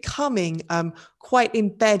is becoming quite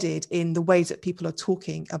embedded in the ways that people are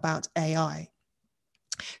talking about AI.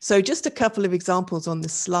 So just a couple of examples on the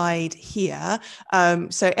slide here.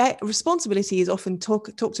 Responsibility is often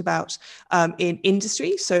talked about in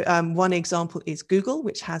industry. So one example is Google,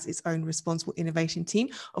 which has its own responsible innovation team,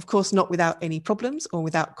 of course, not without any problems or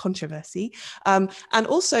without controversy. And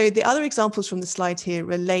also the other examples from the slide here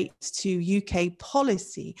relate to UK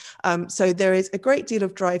policy. So there is a great deal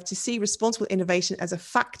of drive to see responsible innovation as a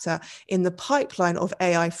factor in the pipeline of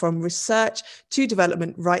AI from research to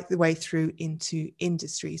development right the way through into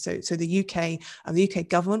industry. So the UK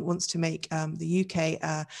government wants to make the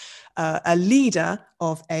UK a leader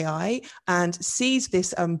of AI and sees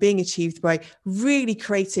this being achieved by really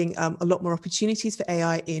creating a lot more opportunities for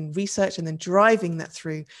AI in research and then driving that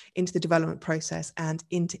through into the development process and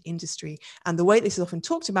into industry. And the way this is often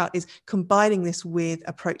talked about is combining this with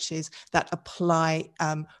approaches that apply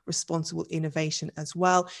responsible innovation as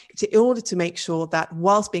well, in order to make sure that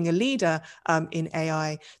whilst being a leader in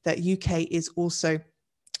AI, that UK is also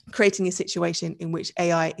creating a situation in which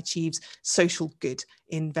AI achieves social good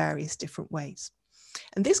in various different ways.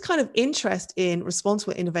 And this kind of interest in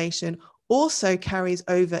responsible innovation also carries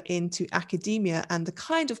over into academia and the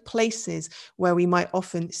kind of places where we might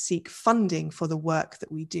often seek funding for the work that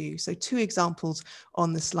we do. So two examples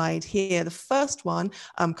on the slide here. The first one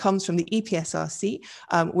comes from the EPSRC,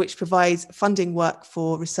 which provides funding work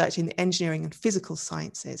for research in the engineering and physical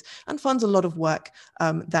sciences and funds a lot of work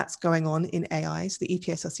that's going on in AI. So the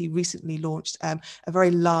EPSRC recently launched a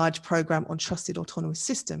very large program on trusted autonomous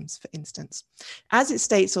systems, for instance. As it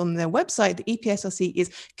states on their website, the EPSRC is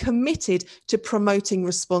committed to promoting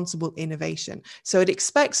responsible innovation. So it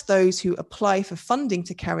expects those who apply for funding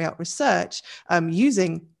to carry out research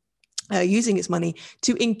using its money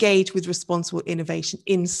to engage with responsible innovation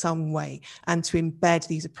in some way and to embed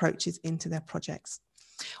these approaches into their projects.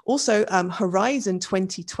 Also, Horizon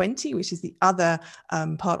 2020, which is the other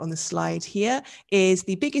part on the slide here, is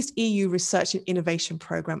the biggest EU research and innovation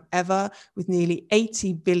program ever, with nearly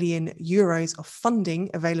 80 billion euros of funding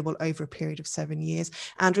available over a period of 7 years.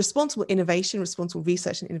 And responsible innovation, responsible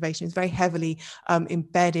research and innovation is very heavily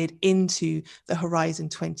embedded into the Horizon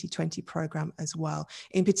 2020 program as well,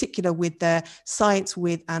 in particular with their science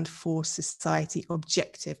with and for society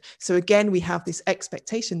objective. So again, we have this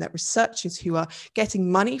expectation that researchers who are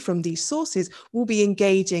getting money from these sources will be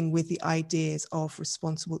engaging with the ideas of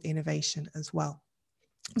responsible innovation as well.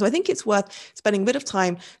 So I think it's worth spending a bit of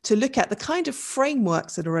time to look at the kind of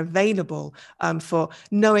frameworks that are available for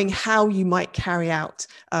knowing how you might carry out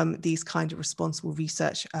these kind of responsible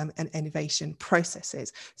research and innovation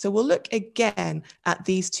processes. So we'll look again at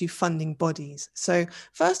these two funding bodies. So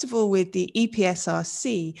first of all, with the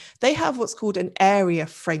EPSRC, they have what's called an area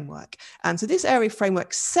framework. And so this area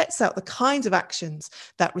framework sets out the kinds of actions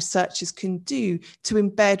that researchers can do to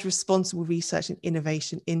embed responsible research and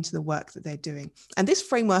innovation into the work that they're doing. And this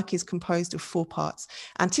framework is composed of 4 parts: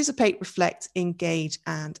 anticipate, reflect, engage,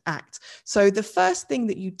 and act. So the first thing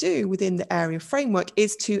that you do within the area framework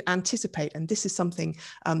is to anticipate. And this is something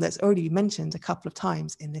that's already been mentioned a couple of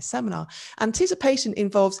times in this seminar. Anticipation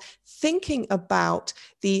involves thinking about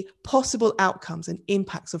the possible outcomes and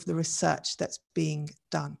impacts of the research that's being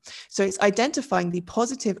done. So it's identifying the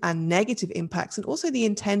positive and negative impacts, and also the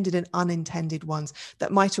intended and unintended ones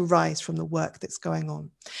that might arise from the work that's going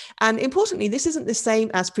on. And importantly, this isn't the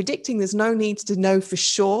same as predicting. There's no need to know for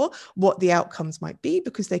sure what the outcomes might be,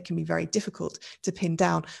 because they can be very difficult to pin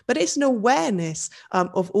down. But it's an awareness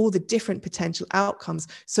of all the different potential outcomes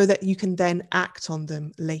so that you can then act on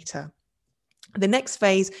them later. The next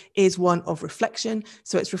phase is one of reflection.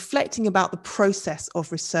 So it's reflecting about the process of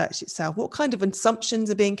research itself. What kind of assumptions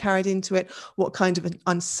are being carried into it? What kind of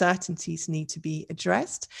uncertainties need to be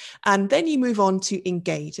addressed? And then you move on to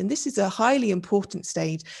engage. And this is a highly important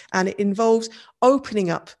stage, and it involves opening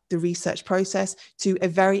up the research process to a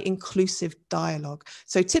very inclusive dialogue.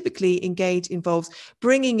 So typically, engage involves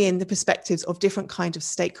bringing in the perspectives of different kinds of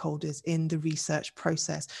stakeholders in the research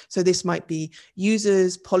process. So this might be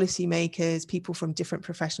users, policymakers, people from different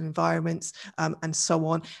professional environments, and so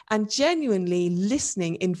on, and genuinely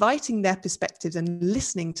listening, inviting their perspectives and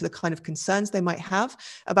listening to the kind of concerns they might have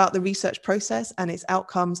about the research process and its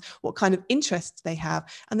outcomes, what kind of interests they have,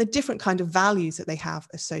 and the different kind of values that they have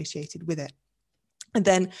associated with it. And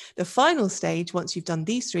then the final stage, once you've done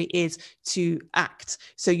these 3, is to act.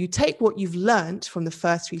 So you take what you've learned from the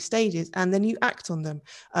first 3 stages, and then you act on them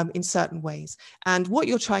in certain ways. And what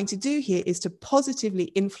you're trying to do here is to positively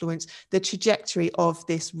influence the trajectory of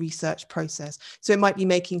this research process. So it might be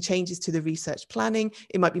making changes to the research planning,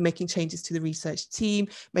 it might be making changes to the research team,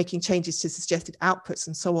 making changes to suggested outputs,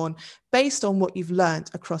 and so on, based on what you've learned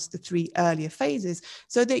across the 3 earlier phases,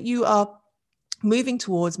 so that you are moving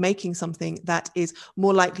towards making something that is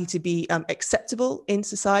more likely to be acceptable in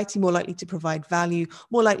society, more likely to provide value,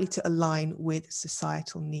 more likely to align with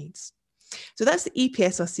societal needs. So that's the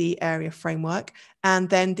EPSRC area framework. And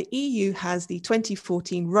then the EU has the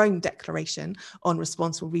 2014 Rome Declaration on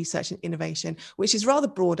Responsible Research and Innovation, which is rather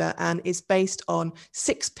broader and is based on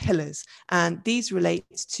 6 pillars. And these relate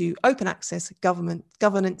to open access,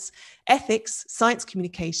 governance, ethics, science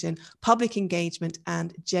communication, public engagement,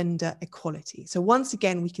 and gender equality. So once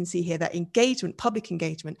again, we can see here that engagement, public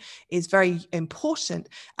engagement, is very important.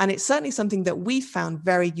 And it's certainly something that we found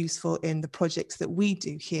very useful in the projects that we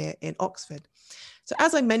do here in Oxford. So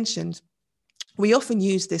as I mentioned, we often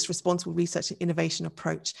use this responsible research and innovation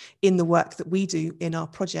approach in the work that we do in our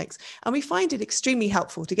projects. And we find it extremely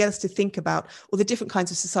helpful to get us to think about all the different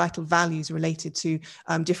kinds of societal values related to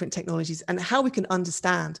different technologies, and how we can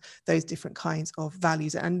understand those different kinds of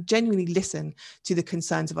values and genuinely listen to the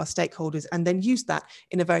concerns of our stakeholders, and then use that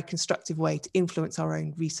in a very constructive way to influence our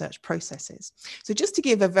own research processes. So just to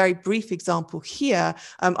give a very brief example here,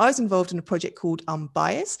 I was involved in a project called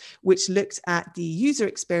Unbias, which looked at the user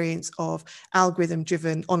experience of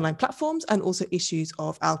algorithm-driven online platforms and also issues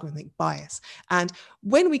of algorithmic bias. And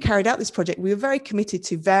when we carried out this project, we were very committed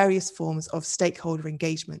to various forms of stakeholder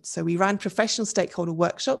engagement. So we ran professional stakeholder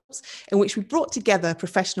workshops in which we brought together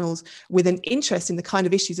professionals with an interest in the kind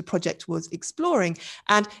of issues the project was exploring,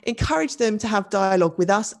 and encouraged them to have dialogue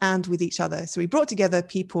with us and with each other. So we brought together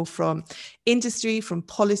people from industry, from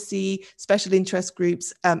policy, special interest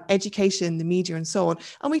groups, education, the media, and so on.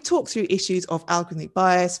 And we talked through issues of algorithmic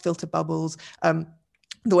bias, filter bubbles,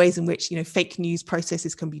 the ways in which fake news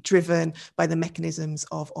processes can be driven by the mechanisms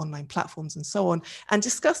of online platforms, and so on, and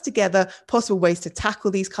discuss together possible ways to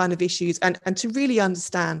tackle these kind of issues, and to really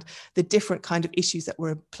understand the different kind of issues that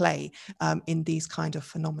were at play in these kind of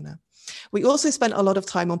phenomena. We also spent a lot of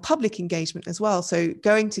time on public engagement as well. So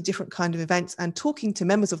going to different kind of events and talking to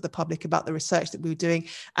members of the public about the research that we were doing,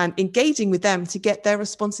 and engaging with them to get their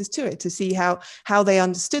responses to it, to see how they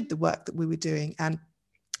understood the work that we were doing, and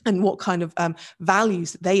and what kind of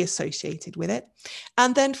values they associated with it.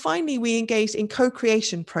 And then finally, we engaged in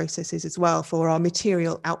co-creation processes as well for our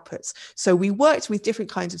material outputs. So we worked with different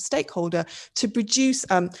kinds of stakeholder to produce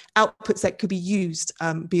outputs that could be used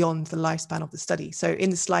beyond the lifespan of the study. So in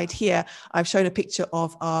the slide here, I've shown a picture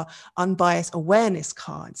of our unbiased awareness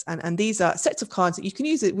cards. And these are sets of cards that you can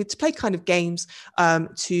use to play kind of games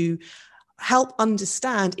to help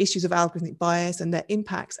understand issues of algorithmic bias and their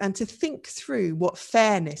impacts, and to think through what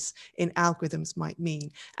fairness in algorithms might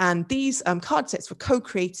mean. And these card sets were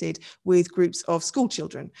co-created with groups of school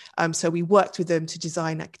children. So we worked with them to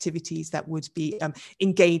design activities that would be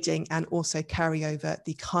engaging and also carry over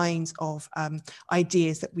the kinds of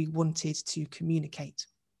ideas that we wanted to communicate.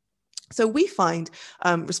 So we find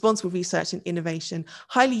responsible research and innovation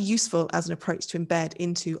highly useful as an approach to embed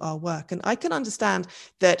into our work. And I can understand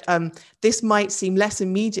that this might seem less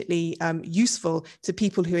immediately useful to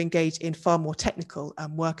people who engage in far more technical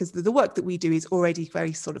work, as the work that we do is already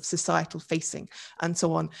very sort of societal facing and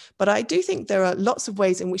so on. But I do think there are lots of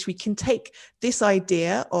ways in which we can take this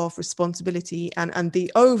idea of responsibility and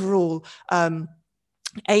the overall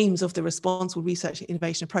aims of the responsible research and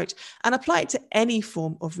innovation approach and apply it to any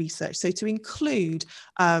form of research. So to include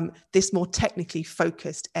this more technically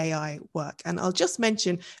focused AI work. And I'll just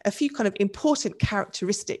mention a few kind of important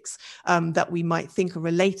characteristics that we might think are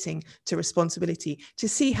relating to responsibility to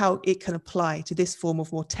see how it can apply to this form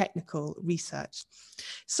of more technical research.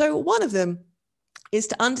 So one of them is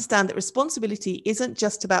to understand that responsibility isn't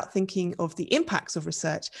just about thinking of the impacts of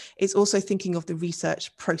research, it's also thinking of the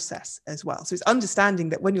research process as well. So it's understanding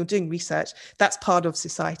that when you're doing research, that's part of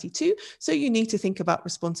society too. So you need to think about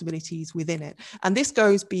responsibilities within it. And this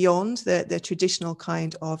goes beyond the traditional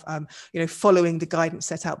kind of, following the guidance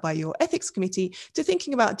set out by your ethics committee to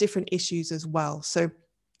thinking about different issues as well. So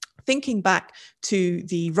thinking back to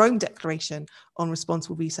the Rome Declaration on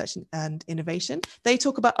responsible research and innovation, they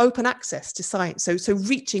talk about open access to science. So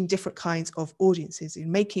reaching different kinds of audiences,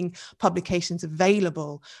 in making publications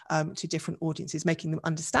available to different audiences, making them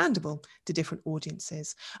understandable to different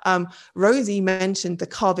audiences. Rosie mentioned the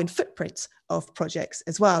carbon footprint of projects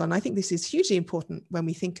as well. And I think this is hugely important when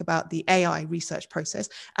we think about the AI research process,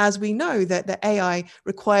 as we know that the AI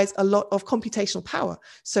requires a lot of computational power.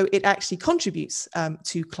 So it actually contributes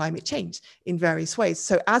to climate change in various ways.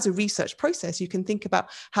 So as a research process, you can think about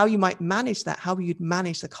how you might manage that, how you'd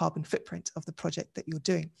manage the carbon footprint of the project that you're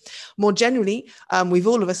doing. More generally, we've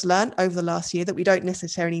all of us learned over the last year that we don't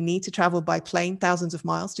necessarily need to travel by plane thousands of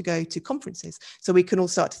miles to go to conferences. So we can all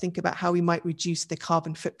start to think about how we might reduce the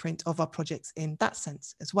carbon footprint of our projects in that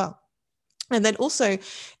sense as well. And then also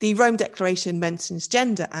the Rome Declaration mentions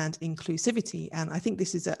gender and inclusivity. And I think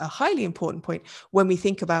this is a highly important point when we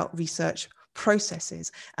think about research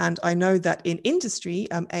processes. And I know that in industry,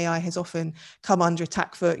 AI has often come under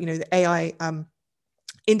attack for, the AI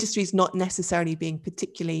industries not necessarily being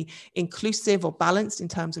particularly inclusive or balanced in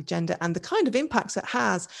terms of gender, and the kind of impacts it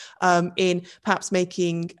has in perhaps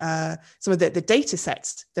making some of the data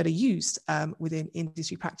sets that are used within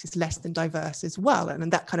industry practice less than diverse as well.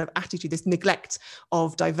 And that kind of attitude, this neglect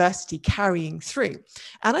of diversity carrying through.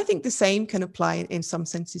 And I think the same can apply in some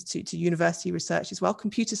senses to university research as well.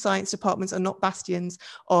 Computer science departments are not bastions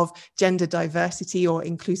of gender diversity or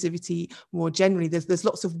inclusivity more generally. There's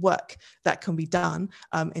lots of work that can be done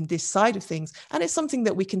in this side of things. And it's something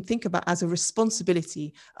that we can think about as a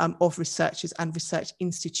responsibility of researchers and research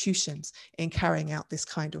institutions in carrying out this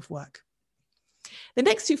kind of work. The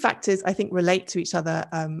next two factors, I think, relate to each other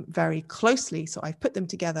very closely. So I've put them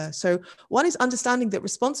together. So one is understanding that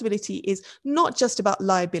responsibility is not just about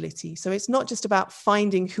liability. So it's not just about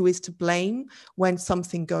finding who is to blame when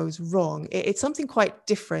something goes wrong. It's something quite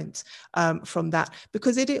different from that,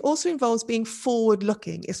 because it also involves being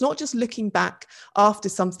forward-looking. It's not just looking back after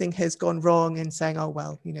something has gone wrong and saying, oh,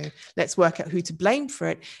 well, let's work out who to blame for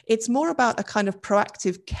it. It's more about a kind of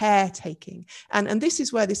proactive caretaking. And this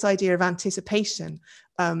is where this idea of anticipation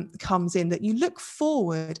comes in, that you look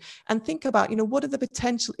forward and think about, what are the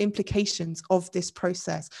potential implications of this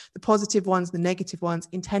process, the positive ones, the negative ones,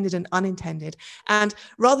 intended and unintended. And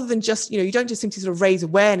rather than just, you don't just simply sort of raise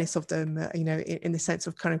awareness of them, in the sense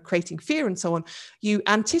of kind of creating fear and so on, you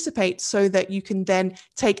anticipate so that you can then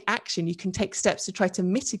take action, you can take steps to try to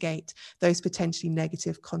mitigate those potentially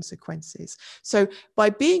negative consequences. So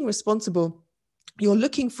by being responsible, you're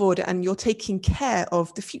looking forward and you're taking care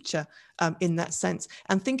of the future in that sense,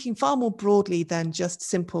 and thinking far more broadly than just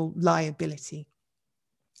simple liability.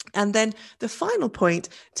 And then the final point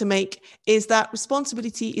to make is that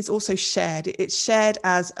responsibility is also shared. It's shared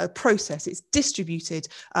as a process. It's distributed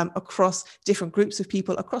across different groups of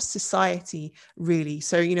people, across society, really.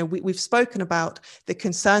 So, you know, we've spoken about the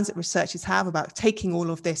concerns that researchers have about taking all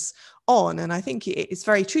of this on. And I think it's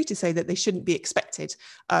very true to say that they shouldn't be expected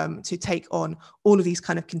to take on all of these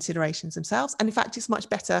kind of considerations themselves. And in fact, it's much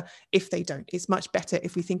better if they don't. It's much better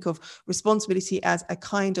if we think of responsibility as a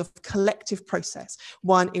kind of collective process,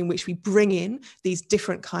 one in which we bring in these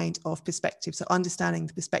different kind of perspectives. So understanding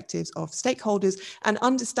the perspectives of stakeholders and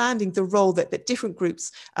understanding the role that different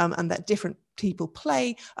groups and that different people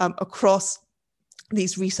play across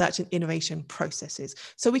these research and innovation processes.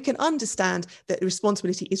 So we can understand that the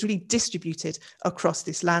responsibility is really distributed across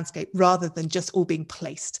this landscape rather than just all being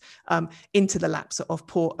placed into the laps of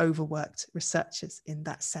poor, overworked researchers in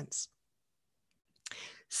that sense.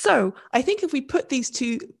 So I think if we put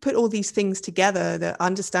all these things together, the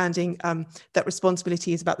understanding that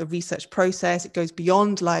responsibility is about the research process, it goes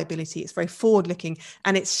beyond liability, it's very forward-looking,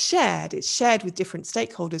 and it's shared with different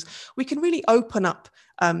stakeholders, we can really open up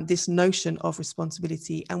this notion of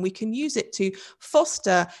responsibility, and we can use it to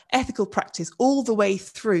foster ethical practice all the way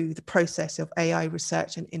through the process of AI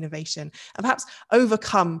research and innovation, and perhaps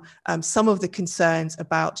overcome some of the concerns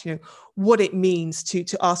about, you know, what it means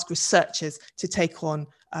to ask researchers to take on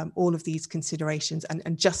all of these considerations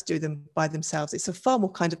and just do them by themselves. It's a far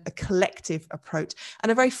more kind of a collective approach,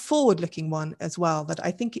 and a very forward-looking one as well, that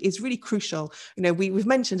I think is really crucial. You know, we've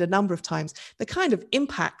mentioned a number of times the kind of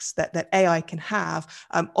impacts that AI can have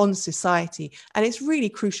on society, and it's really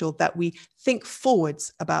crucial that we think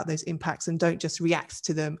forwards about those impacts and don't just react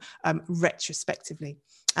to them retrospectively.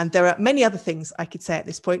 And there are many other things I could say at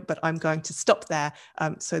this point, but I'm going to stop there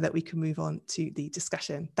so that we can move on to the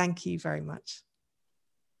discussion. Thank you very much.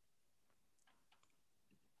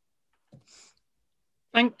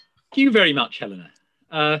 Thank you very much, Helena.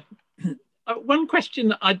 One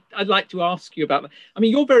question I'd like to ask you about, I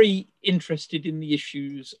mean, you're very interested in the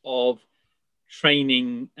issues of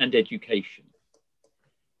training and education.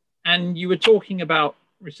 And you were talking about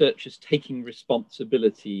researchers taking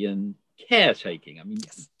responsibility and caretaking, I mean,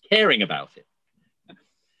 yes, caring about it.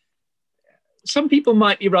 Some people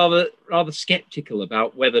might be rather skeptical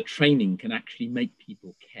about whether training can actually make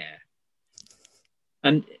people care.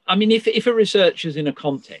 And I mean, if a researcher's in a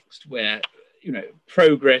context where, you know,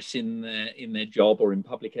 progress in their job or in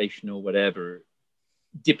publication or whatever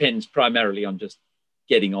depends primarily on just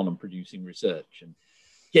getting on and producing research and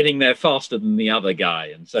getting there faster than the other guy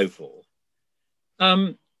and so forth,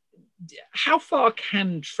 how far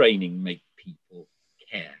can training make people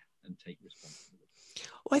care and take responsibility?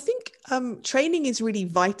 Well, I think training is really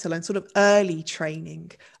vital, and sort of early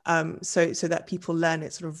training, so that people learn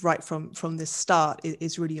it sort of right from the start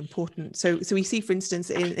is really important. So we see, for instance,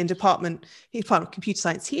 in Department of Computer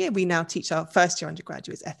Science here, we now teach our first year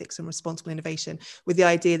undergraduates ethics and responsible innovation, with the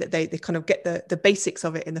idea that they kind of get the basics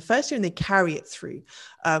of it in the first year and they carry it through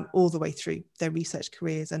all the way through their research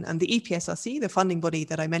careers. And the EPSRC, the funding body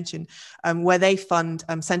that I mentioned, where they fund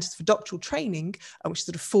centers for doctoral training, which is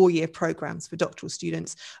sort of 4-year programs for doctoral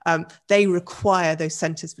students, they require those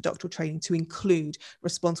centers for doctoral training to include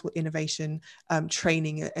responsible innovation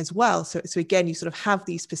training as well. So again, you sort of have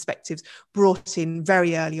these perspectives brought in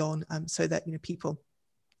very early on, so that, you know, people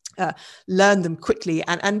learn them quickly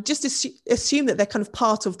and just assume that they're kind of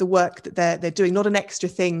part of the work that they're doing, not an extra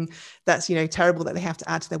thing that's, you know, terrible that they have to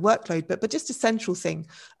add to their workload, but just a central thing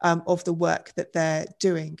of the work that they're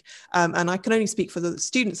doing. And I can only speak for the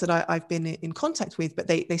students that I've been in contact with, but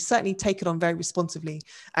they certainly take it on very responsibly,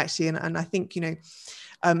 actually. And I think, you know,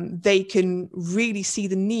 they can really see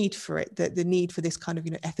the need for it, the need for this kind of,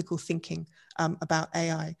 you know, ethical thinking about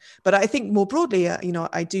AI. But I think more broadly, you know,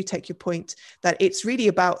 I do take your point that it's really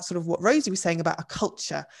about sort of what Rosie was saying about a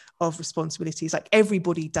culture of responsibilities. Like,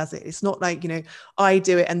 everybody does it. It's not like, you know, I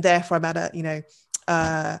do it and therefore I'm at a, you know,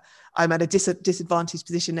 I'm at a disadvantaged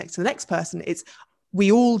position next to the next person. It's,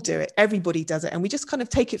 we all do it, everybody does it. And we just kind of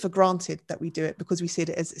take it for granted that we do it because we see it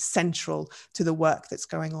as central to the work that's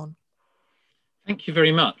going on. Thank you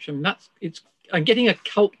very much. I mean, I'm getting a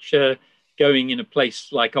culture going in a place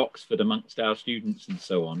like Oxford amongst our students and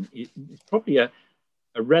so on. It's probably a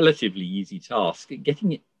relatively easy task.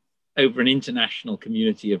 Getting it over an international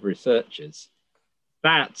community of researchers,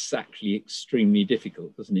 that's actually extremely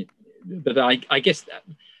difficult, isn't it? But I guess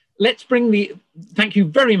let's bring thank you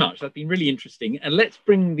very much. That's been really interesting. And let's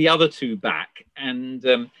bring the other two back, and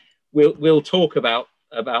we'll talk about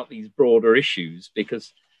these broader issues,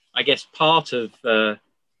 because I guess part of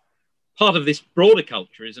this broader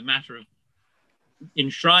culture is a matter of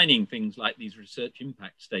enshrining things like these research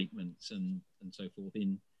impact statements and so forth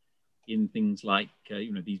in things like,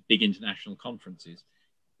 these big international conferences.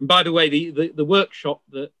 And by the way, the workshop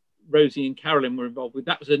that Rosie and Carolyn were involved with,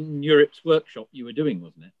 that was a NeurIPS workshop you were doing,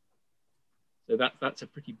 wasn't it? So that's a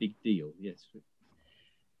pretty big deal, yes.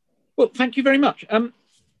 Well, thank you very much. A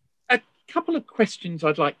couple of questions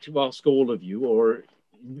I'd like to ask all of you, or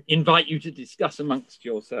invite you to discuss amongst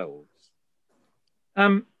yourselves.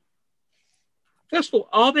 First of all,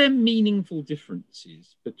 are there meaningful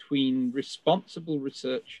differences between responsible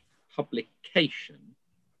research publication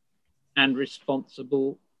and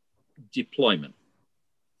responsible deployment?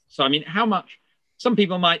 So, I mean, how much, some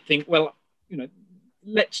people might think, well,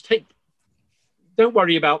 don't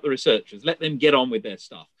worry about the researchers, let them get on with their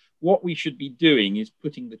stuff. What we should be doing is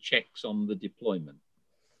putting the checks on the deployment.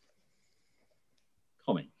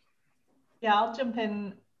 Comment? Yeah, I'll jump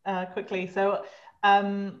in quickly. So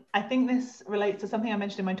I think this relates to something I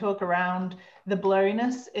mentioned in my talk around the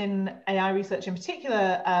blurriness in AI research in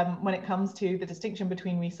particular, when it comes to the distinction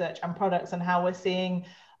between research and products, and how we're seeing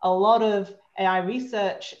a lot of AI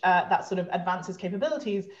research that sort of advances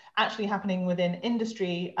capabilities actually happening within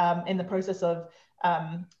industry in the process of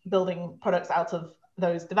building products out of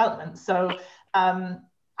those developments. So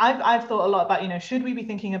I've thought a lot about, should we be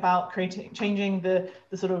thinking about changing the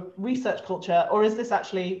sort of research culture, or is this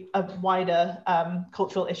actually a wider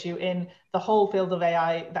cultural issue in the whole field of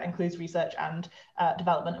AI that includes research and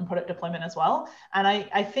development and product deployment as well? And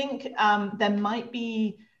I think there might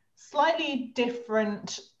be slightly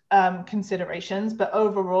different considerations, but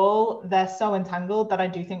overall they're so entangled that I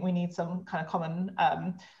do think we need some kind of common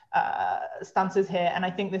stances here. And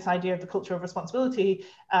I think this idea of the culture of responsibility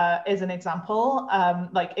is an example.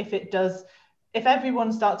 Like if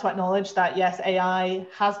everyone starts to acknowledge that, yes, AI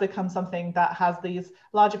has become something that has these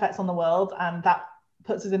large effects on the world, and that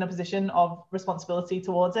puts us in a position of responsibility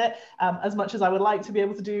towards it. As much as I would like to be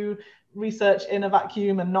able to do research in a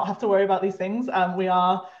vacuum and not have to worry about these things, we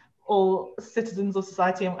are all citizens of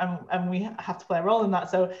society, and we have to play a role in that.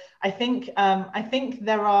 So I think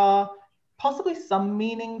there are possibly some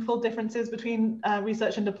meaningful differences between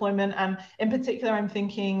research and deployment. And in particular, I'm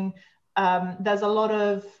thinking there's a lot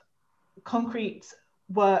of concrete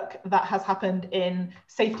work that has happened in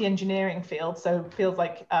safety engineering fields. So fields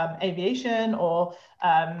like aviation or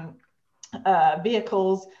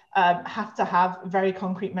vehicles have to have very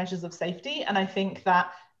concrete measures of safety. And I think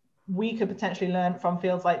that we could potentially learn from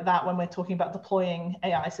fields like that when we're talking about deploying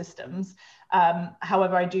AI systems.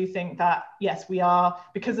 However, I do think that, yes, we are,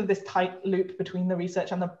 because of this tight loop between the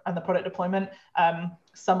research and the product deployment,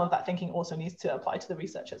 some of that thinking also needs to apply to the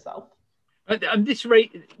research itself. And this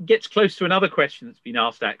gets close to another question that's been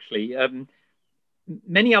asked, actually.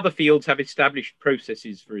 Many other fields have established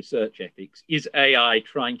processes for research ethics. Is AI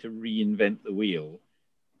trying to reinvent the wheel?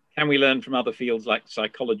 Can we learn from other fields like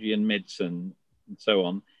psychology and medicine and so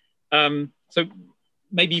on? So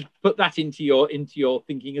maybe put that into your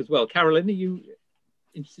thinking as well. Carolyn, are you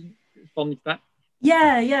interested in responding to that?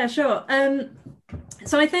 Yeah, sure.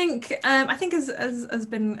 So I think as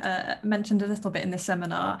been mentioned a little bit in this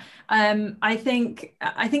seminar, I think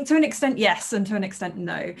to an extent yes, and to an extent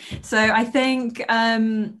no. So I think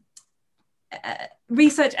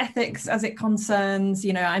research ethics as it concerns,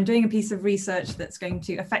 I'm doing a piece of research that's going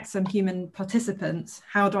to affect some human participants.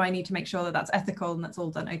 How do I need to make sure that that's ethical and that's all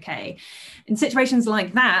done okay? In situations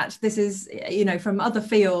like that, this is, from other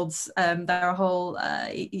fields, there are whole,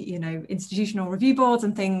 institutional review boards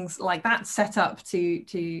and things like that set up to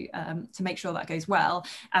make sure that goes well.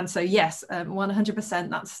 And so, yes, 100%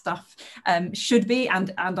 that stuff should be,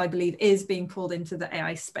 and I believe is being pulled into the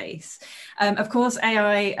AI space. Of course,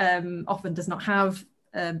 AI often does not have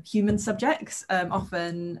human subjects.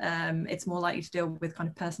 Often it's more likely to deal with kind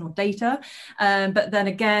of personal data. But then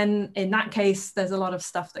again, in that case, there's a lot of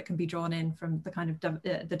stuff that can be drawn in from the kind of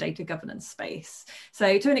the data governance space.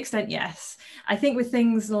 So to an extent, yes. I think with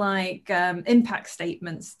things like impact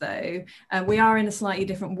statements, though, we are in a slightly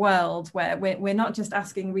different world where we're not just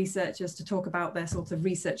asking researchers to talk about their sort of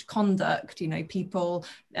research conduct, people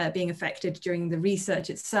being affected during the research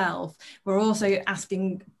itself. We're also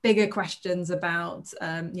asking bigger questions about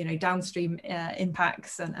downstream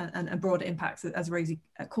impacts and broader impacts, as Rosie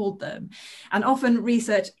called them. And often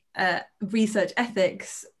research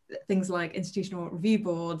ethics, things like institutional review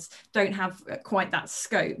boards, don't have quite that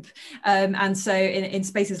scope. And so in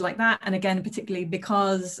spaces like that, and again, particularly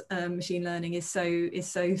because machine learning is so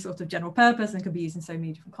sort of general purpose and can be used in so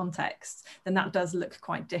many different contexts, then that does look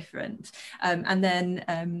quite different. And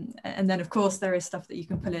then of course there is stuff that you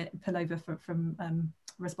can pull over from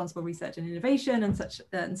responsible research and innovation and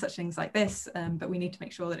such things like this, but we need to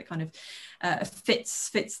make sure that it kind of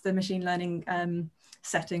fits the machine learning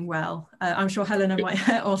setting well. I'm sure Helena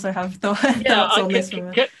might also have thoughts on this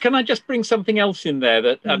one. Can I just bring something else in there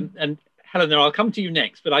that, and Helena, I'll come to you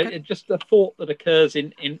next, but just a thought that occurs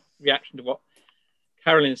in reaction to what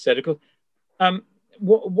Carolyn said. Of course,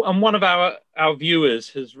 and one of our viewers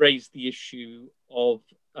has raised the issue of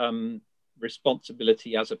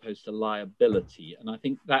responsibility as opposed to liability, and I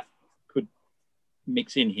think that could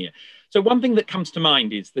mix in here. So one thing that comes to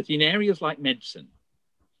mind is that in areas like medicine,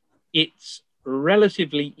 it's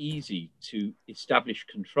relatively easy to establish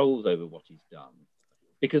controls over what is done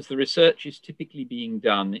because the research is typically being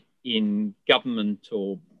done in government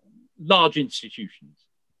or large institutions.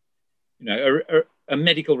 You know, a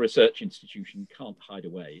medical research institution can't hide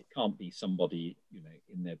away. It can't be somebody, you know,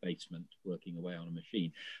 in their basement working away on a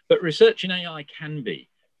machine. But research in AI can be.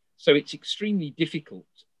 So it's extremely difficult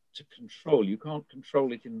to control. You can't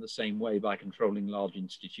control it in the same way by controlling large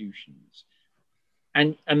institutions.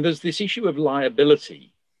 And there's this issue of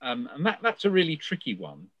liability. And that's a really tricky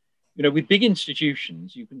one. You know, with big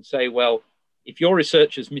institutions, you can say, well, if your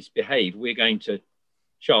researchers misbehave, we're going to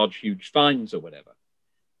charge huge fines or whatever.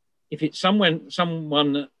 If it's someone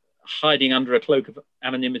hiding under a cloak of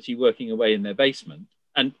anonymity working away in their basement,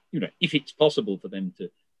 and, you know, if it's possible for them to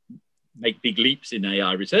make big leaps in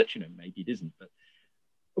AI research, you know, maybe it isn't, but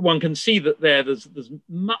one can see that there's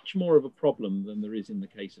much more of a problem than there is in the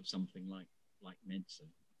case of something like medicine.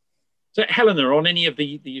 So Helena, on any of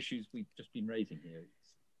the issues we've just been raising here.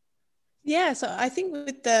 Yeah, so I think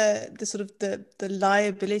with the sort of the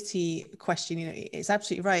liability question, you know, it's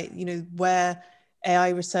absolutely right. You know, where AI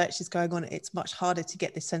research is going on, it's much harder to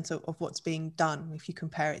get this sense of what's being done if you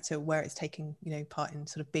compare it to where it's taking, you know, part in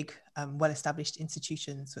sort of big, well-established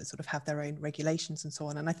institutions that sort of have their own regulations and so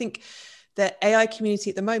on. And I think the AI community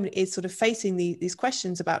at the moment is sort of facing these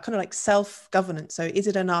questions about kind of like self-governance. So is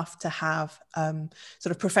it enough to have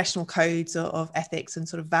sort of professional codes of ethics and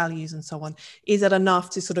sort of values and so on? Is it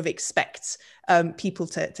enough to sort of expect people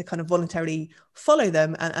to kind of voluntarily follow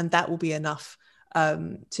them and that will be enough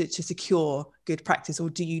to secure good practice, or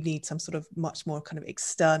do you need some sort of much more kind of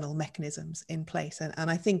external mechanisms in place?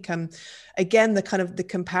 And I think again the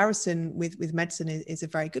comparison with medicine is a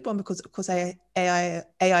very good one, because of course AI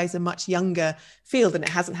is a much younger field and it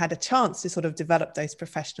hasn't had a chance to sort of develop those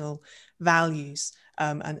professional values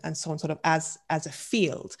and so on, sort of as a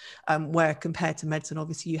field, where compared to medicine,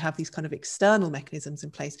 obviously you have these kind of external mechanisms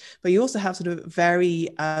in place, but you also have sort of very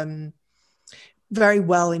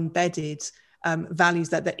well embedded values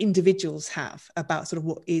that individuals have about sort of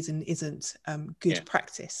what is and isn't good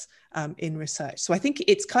practice in research. So I think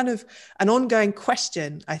it's kind of an ongoing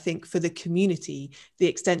question, I think, for the community, the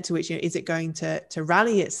extent to which, you know, is it going to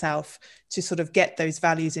rally itself to sort of get those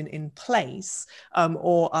values in place,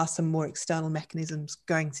 or are some more external mechanisms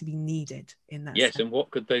going to be needed in that sense? And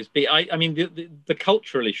what could those be? I mean, the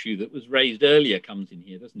cultural issue that was raised earlier comes in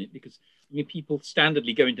here, doesn't it? Because I mean, people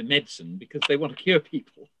standardly go into medicine because they want to cure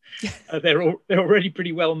people. They're already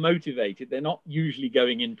pretty well motivated. They're not usually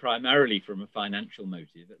going in primarily from a financial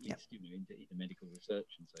motive, at least, you know, into medical research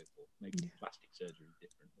and so forth. Maybe plastic surgery is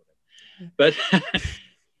different, whatever.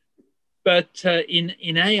 But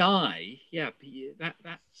in AI,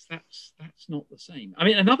 that's not the same. I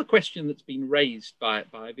mean, another question that's been raised by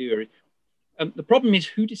a viewer, the problem is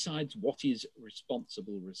who decides what is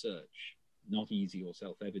responsible research? Not easy or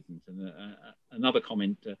self-evident. And another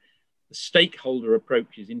comment, the stakeholder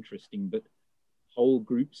approach is interesting, but whole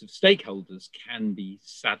groups of stakeholders can be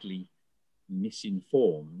sadly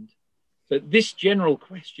misinformed. So this general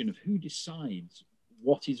question of who decides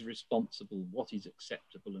what is responsible, what is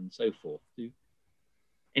acceptable, and so forth. Do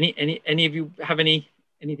any of you have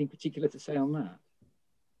anything particular to say on that?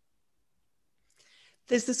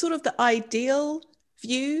 There's the sort of the ideal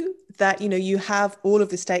view that, you know, you have all of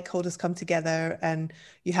the stakeholders come together and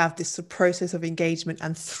you have this sort of process of engagement,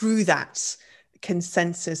 and through that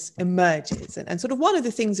consensus emerges. And sort of one of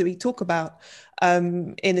the things that we talk about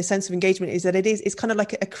in the sense of engagement is that it's kind of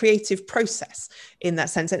like a creative process in that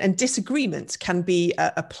sense, and disagreement can be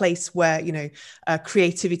a place where, you know,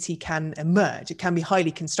 creativity can emerge. It can be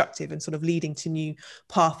highly constructive and sort of leading to new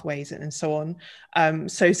pathways and so on.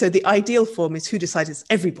 So the ideal form is who decides? It's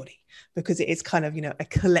everybody, because it is kind of, you know, a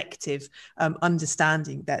collective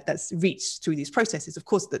understanding that's reached through these processes. Of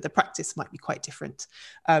course, that the practice might be quite different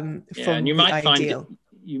from and you might ideal.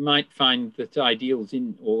 You might find that ideals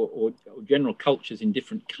in or general cultures in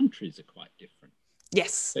different countries are quite different.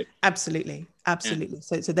 Yes, absolutely. Absolutely.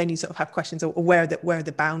 Yeah. So then you sort of have questions, or where are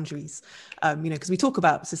the boundaries? Because we talk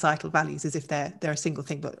about societal values as if they're a single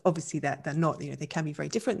thing, but obviously they're not. They can be very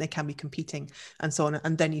different. They can be competing, and so on.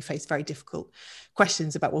 And then you face very difficult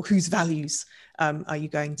questions about, well, whose values are you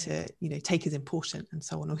going to take as important, and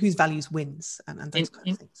so on, or whose values wins, and those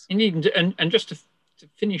kind of things. Indeed, and just to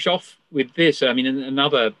finish off with this, I mean,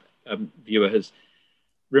 another viewer has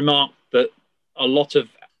remarked that a lot of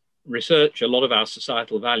research, a lot of our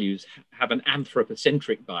societal values have an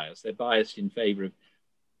anthropocentric bias. They're biased in favor of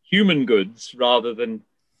human goods rather than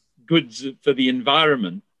goods for the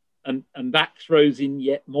environment. And that throws in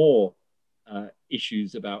yet more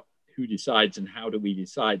issues about who decides and how do we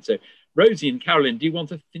decide. So Rosie and Carolyn, do you want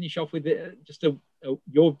to finish off with just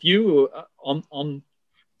your view on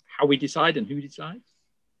how we decide and who decides?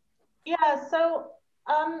 Yeah, so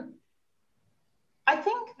I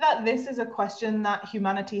think that this is a question that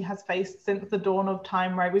humanity has faced since the dawn of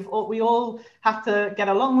time, right? We all have to get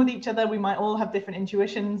along with each other. We might all have different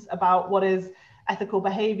intuitions about what is ethical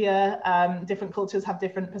behavior. Different cultures have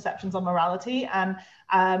different perceptions on morality. And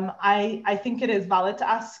I think it is valid to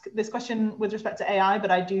ask this question with respect to AI,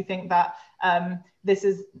 but I do think that this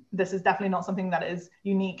is definitely not something that is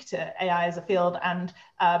unique to AI as a field. And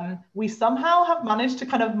we somehow have managed to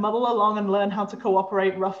kind of muddle along and learn how to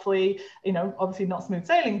cooperate roughly, obviously not smooth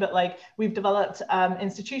sailing, but like we've developed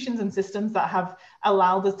institutions and systems that have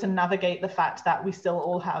allowed us to navigate the fact that we still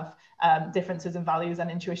all have differences in values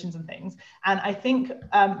and intuitions and things. And I think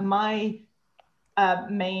my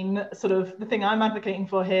main sort of the thing I'm advocating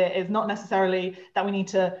for here is not necessarily that we need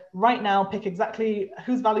to right now pick exactly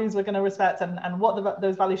whose values we're going to respect and what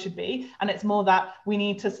those values should be. And it's more that we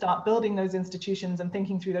need to start building those institutions and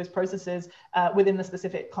thinking through those processes within the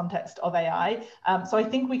specific context of AI. So I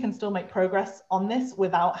think we can still make progress on this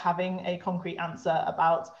without having a concrete answer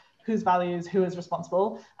about whose values, who is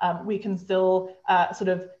responsible. We can still sort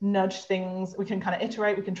of nudge things, we can kind of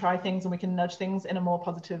iterate, we can try things, and we can nudge things in a more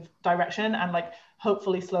positive direction, and like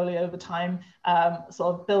hopefully slowly over time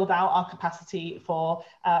sort of build out our capacity for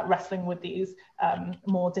wrestling with these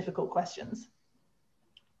more difficult questions.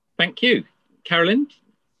 Thank you. Carolyn?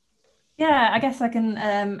 Yeah, I guess I can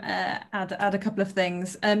add a couple of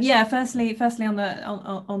things. Yeah, firstly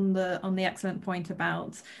on the excellent point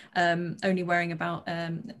about only worrying about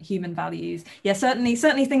human values. Yeah, certainly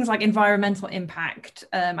things like environmental impact.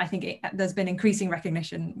 I think there's been increasing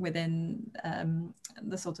recognition within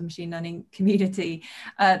the sort of machine learning community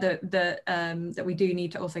that we do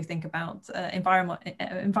need to also think about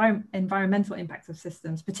environmental impacts of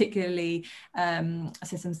systems, particularly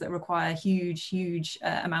systems that require huge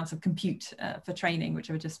amounts of compute for training, which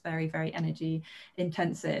are just very, very energy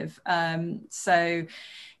intensive. So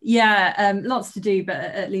yeah, lots to do, but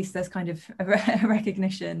at least there's kind of a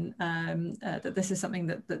recognition that this is something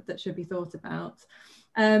that should be thought about.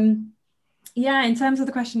 Yeah, in terms of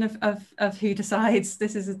the question of who decides,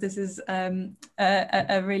 this is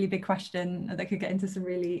a really big question that could get into some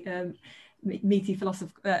really meaty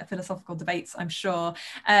philosophical debates, I'm sure.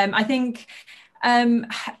 I think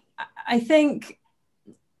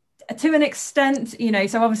to an extent,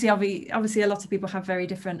 so obviously a lot of people have very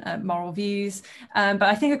different moral views, but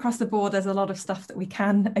I think across the board there's a lot of stuff that we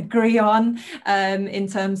can agree on in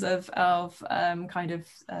terms of kind of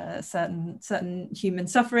certain human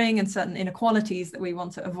suffering and certain inequalities that we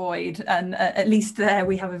want to avoid, and at least there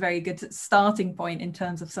we have a very good starting point in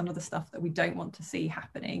terms of some of the stuff that we don't want to see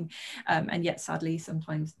happening, and yet sadly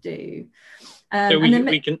sometimes do. So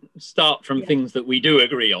we can start from things that we do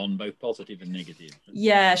agree on, both positive and negative.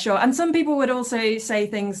 Yeah, sure. And some people would also say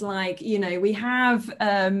things like, we have,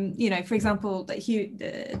 for example, the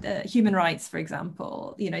human rights, for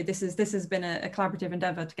example, this has been a collaborative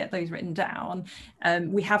endeavor to get those written down.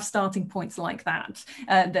 We have starting points like that,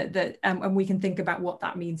 and we can think about what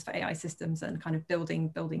that means for AI systems and kind of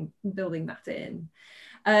building that in.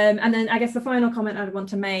 And then I guess the final comment I'd want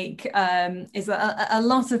to make is that a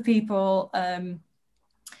lot of people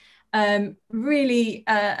are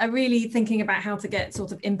really thinking about how to get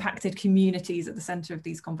sort of impacted communities at the center of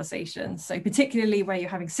these conversations. So particularly where you're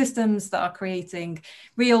having systems that are creating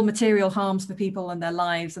real material harms for people and their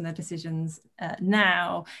lives and their decisions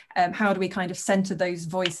now, how do we kind of center those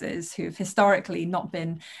voices who have historically not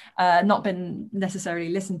been necessarily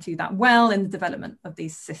listened to that well in the development of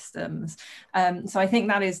these systems? So I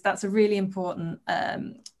think that's a really important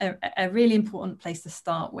place to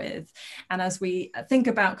start with. And as we think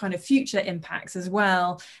about kind of future impacts as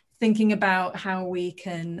well, thinking about how we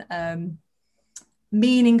can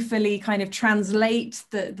meaningfully kind of translate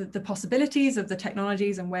the possibilities of the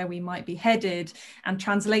technologies and where we might be headed, and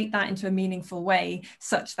translate that into a meaningful way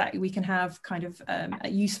such that we can have kind of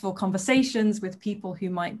useful conversations with people who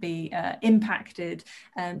might be impacted,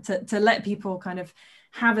 to let people kind of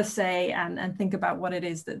have a say and think about what it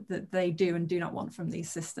is that they do and do not want from these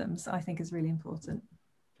systems, I think is really important.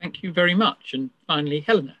 Thank you very much. And finally,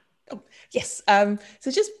 Helena. Oh, yes. So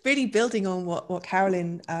just really building on what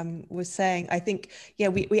Carolyn was saying, I think, yeah,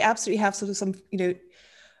 we absolutely have sort of some,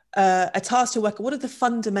 a task to work on. What are the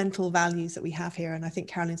fundamental values that we have here? And I think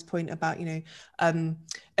Carolyn's point about,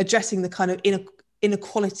 addressing the kind of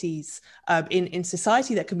inequalities in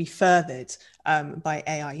society that can be furthered by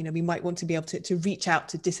AI. We might want to be able to reach out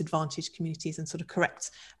to disadvantaged communities and sort of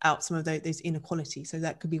correct out some of those inequalities. So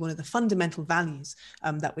that could be one of the fundamental values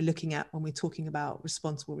that we're looking at when we're talking about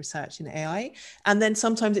responsible research in AI. And then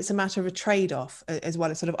sometimes it's a matter of a trade-off as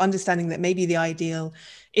well, as sort of understanding that maybe the ideal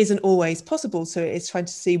isn't always possible. So it's trying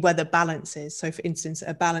to see where the balance is. So for instance,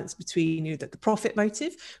 a balance between the profit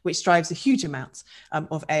motive, which drives a huge amount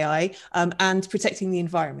of AI, and protecting the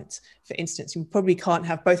environment. For instance, you probably can't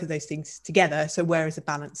have both of those things together. So where is the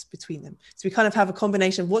balance between them? So we kind of have a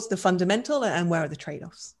combination of what's the fundamental and where are the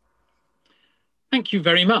trade-offs. Thank you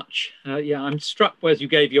very much. Yeah, I'm struck as you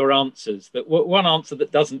gave your answers that one answer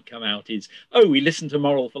that doesn't come out is, oh, we listen to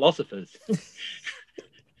moral philosophers.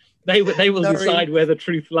 They will decide where the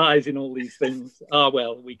truth lies in all these things. Ah,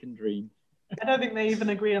 well, we can dream. I don't think they even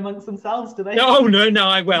agree amongst themselves, do they? No,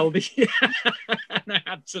 no,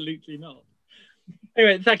 absolutely not.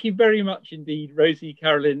 Anyway, thank you very much indeed, Rosie,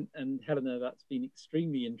 Carolyn, and Helena. That's been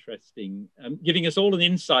extremely interesting, giving us all an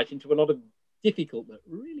insight into a lot of difficult but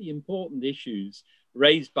really important issues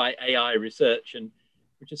raised by AI research, and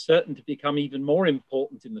which are certain to become even more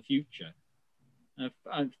important in the future.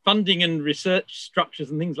 Funding and research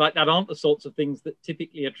structures and things like that aren't the sorts of things that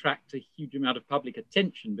typically attract a huge amount of public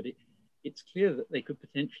attention, but it's clear that they could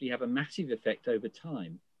potentially have a massive effect over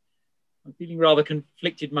time. I'm feeling rather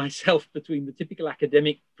conflicted myself between the typical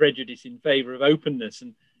academic prejudice in favor of openness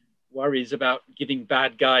and worries about giving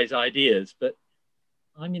bad guys ideas, but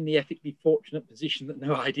I'm in the ethically fortunate position that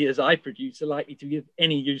no ideas I produce are likely to be of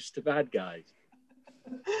any use to bad guys.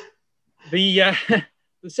 The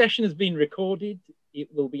session has been recorded.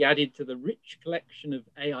 It will be added to the rich collection of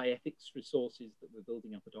AI ethics resources that we're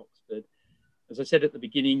building up at Oxford. As I said at the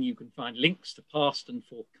beginning, you can find links to past and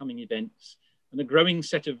forthcoming events and a growing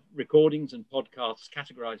set of recordings and podcasts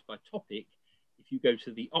categorized by topic if you go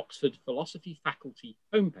to the Oxford Philosophy Faculty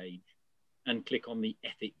homepage and click on the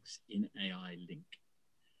Ethics in AI link.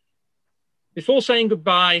 Before saying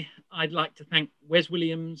goodbye, I'd like to thank Wes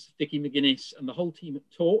Williams, Vicky McGuinness, and the whole team at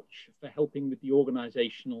Torch for helping with the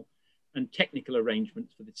organizational and technical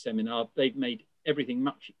arrangements for this seminar. They've made everything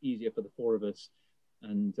much easier for the four of us,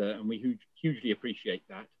 and we hugely appreciate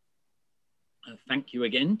that. Thank you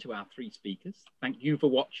again to our three speakers. Thank you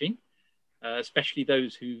for watching, especially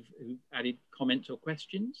those who've added comments or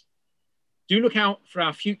questions. Do look out for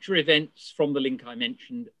our future events from the link I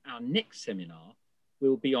mentioned. Our next seminar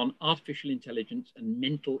will be on artificial intelligence and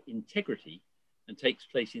mental integrity and takes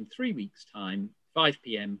place in 3 weeks' time, 5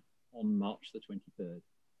 p.m. on March the 23rd.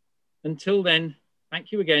 Until then,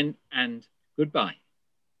 thank you again and goodbye.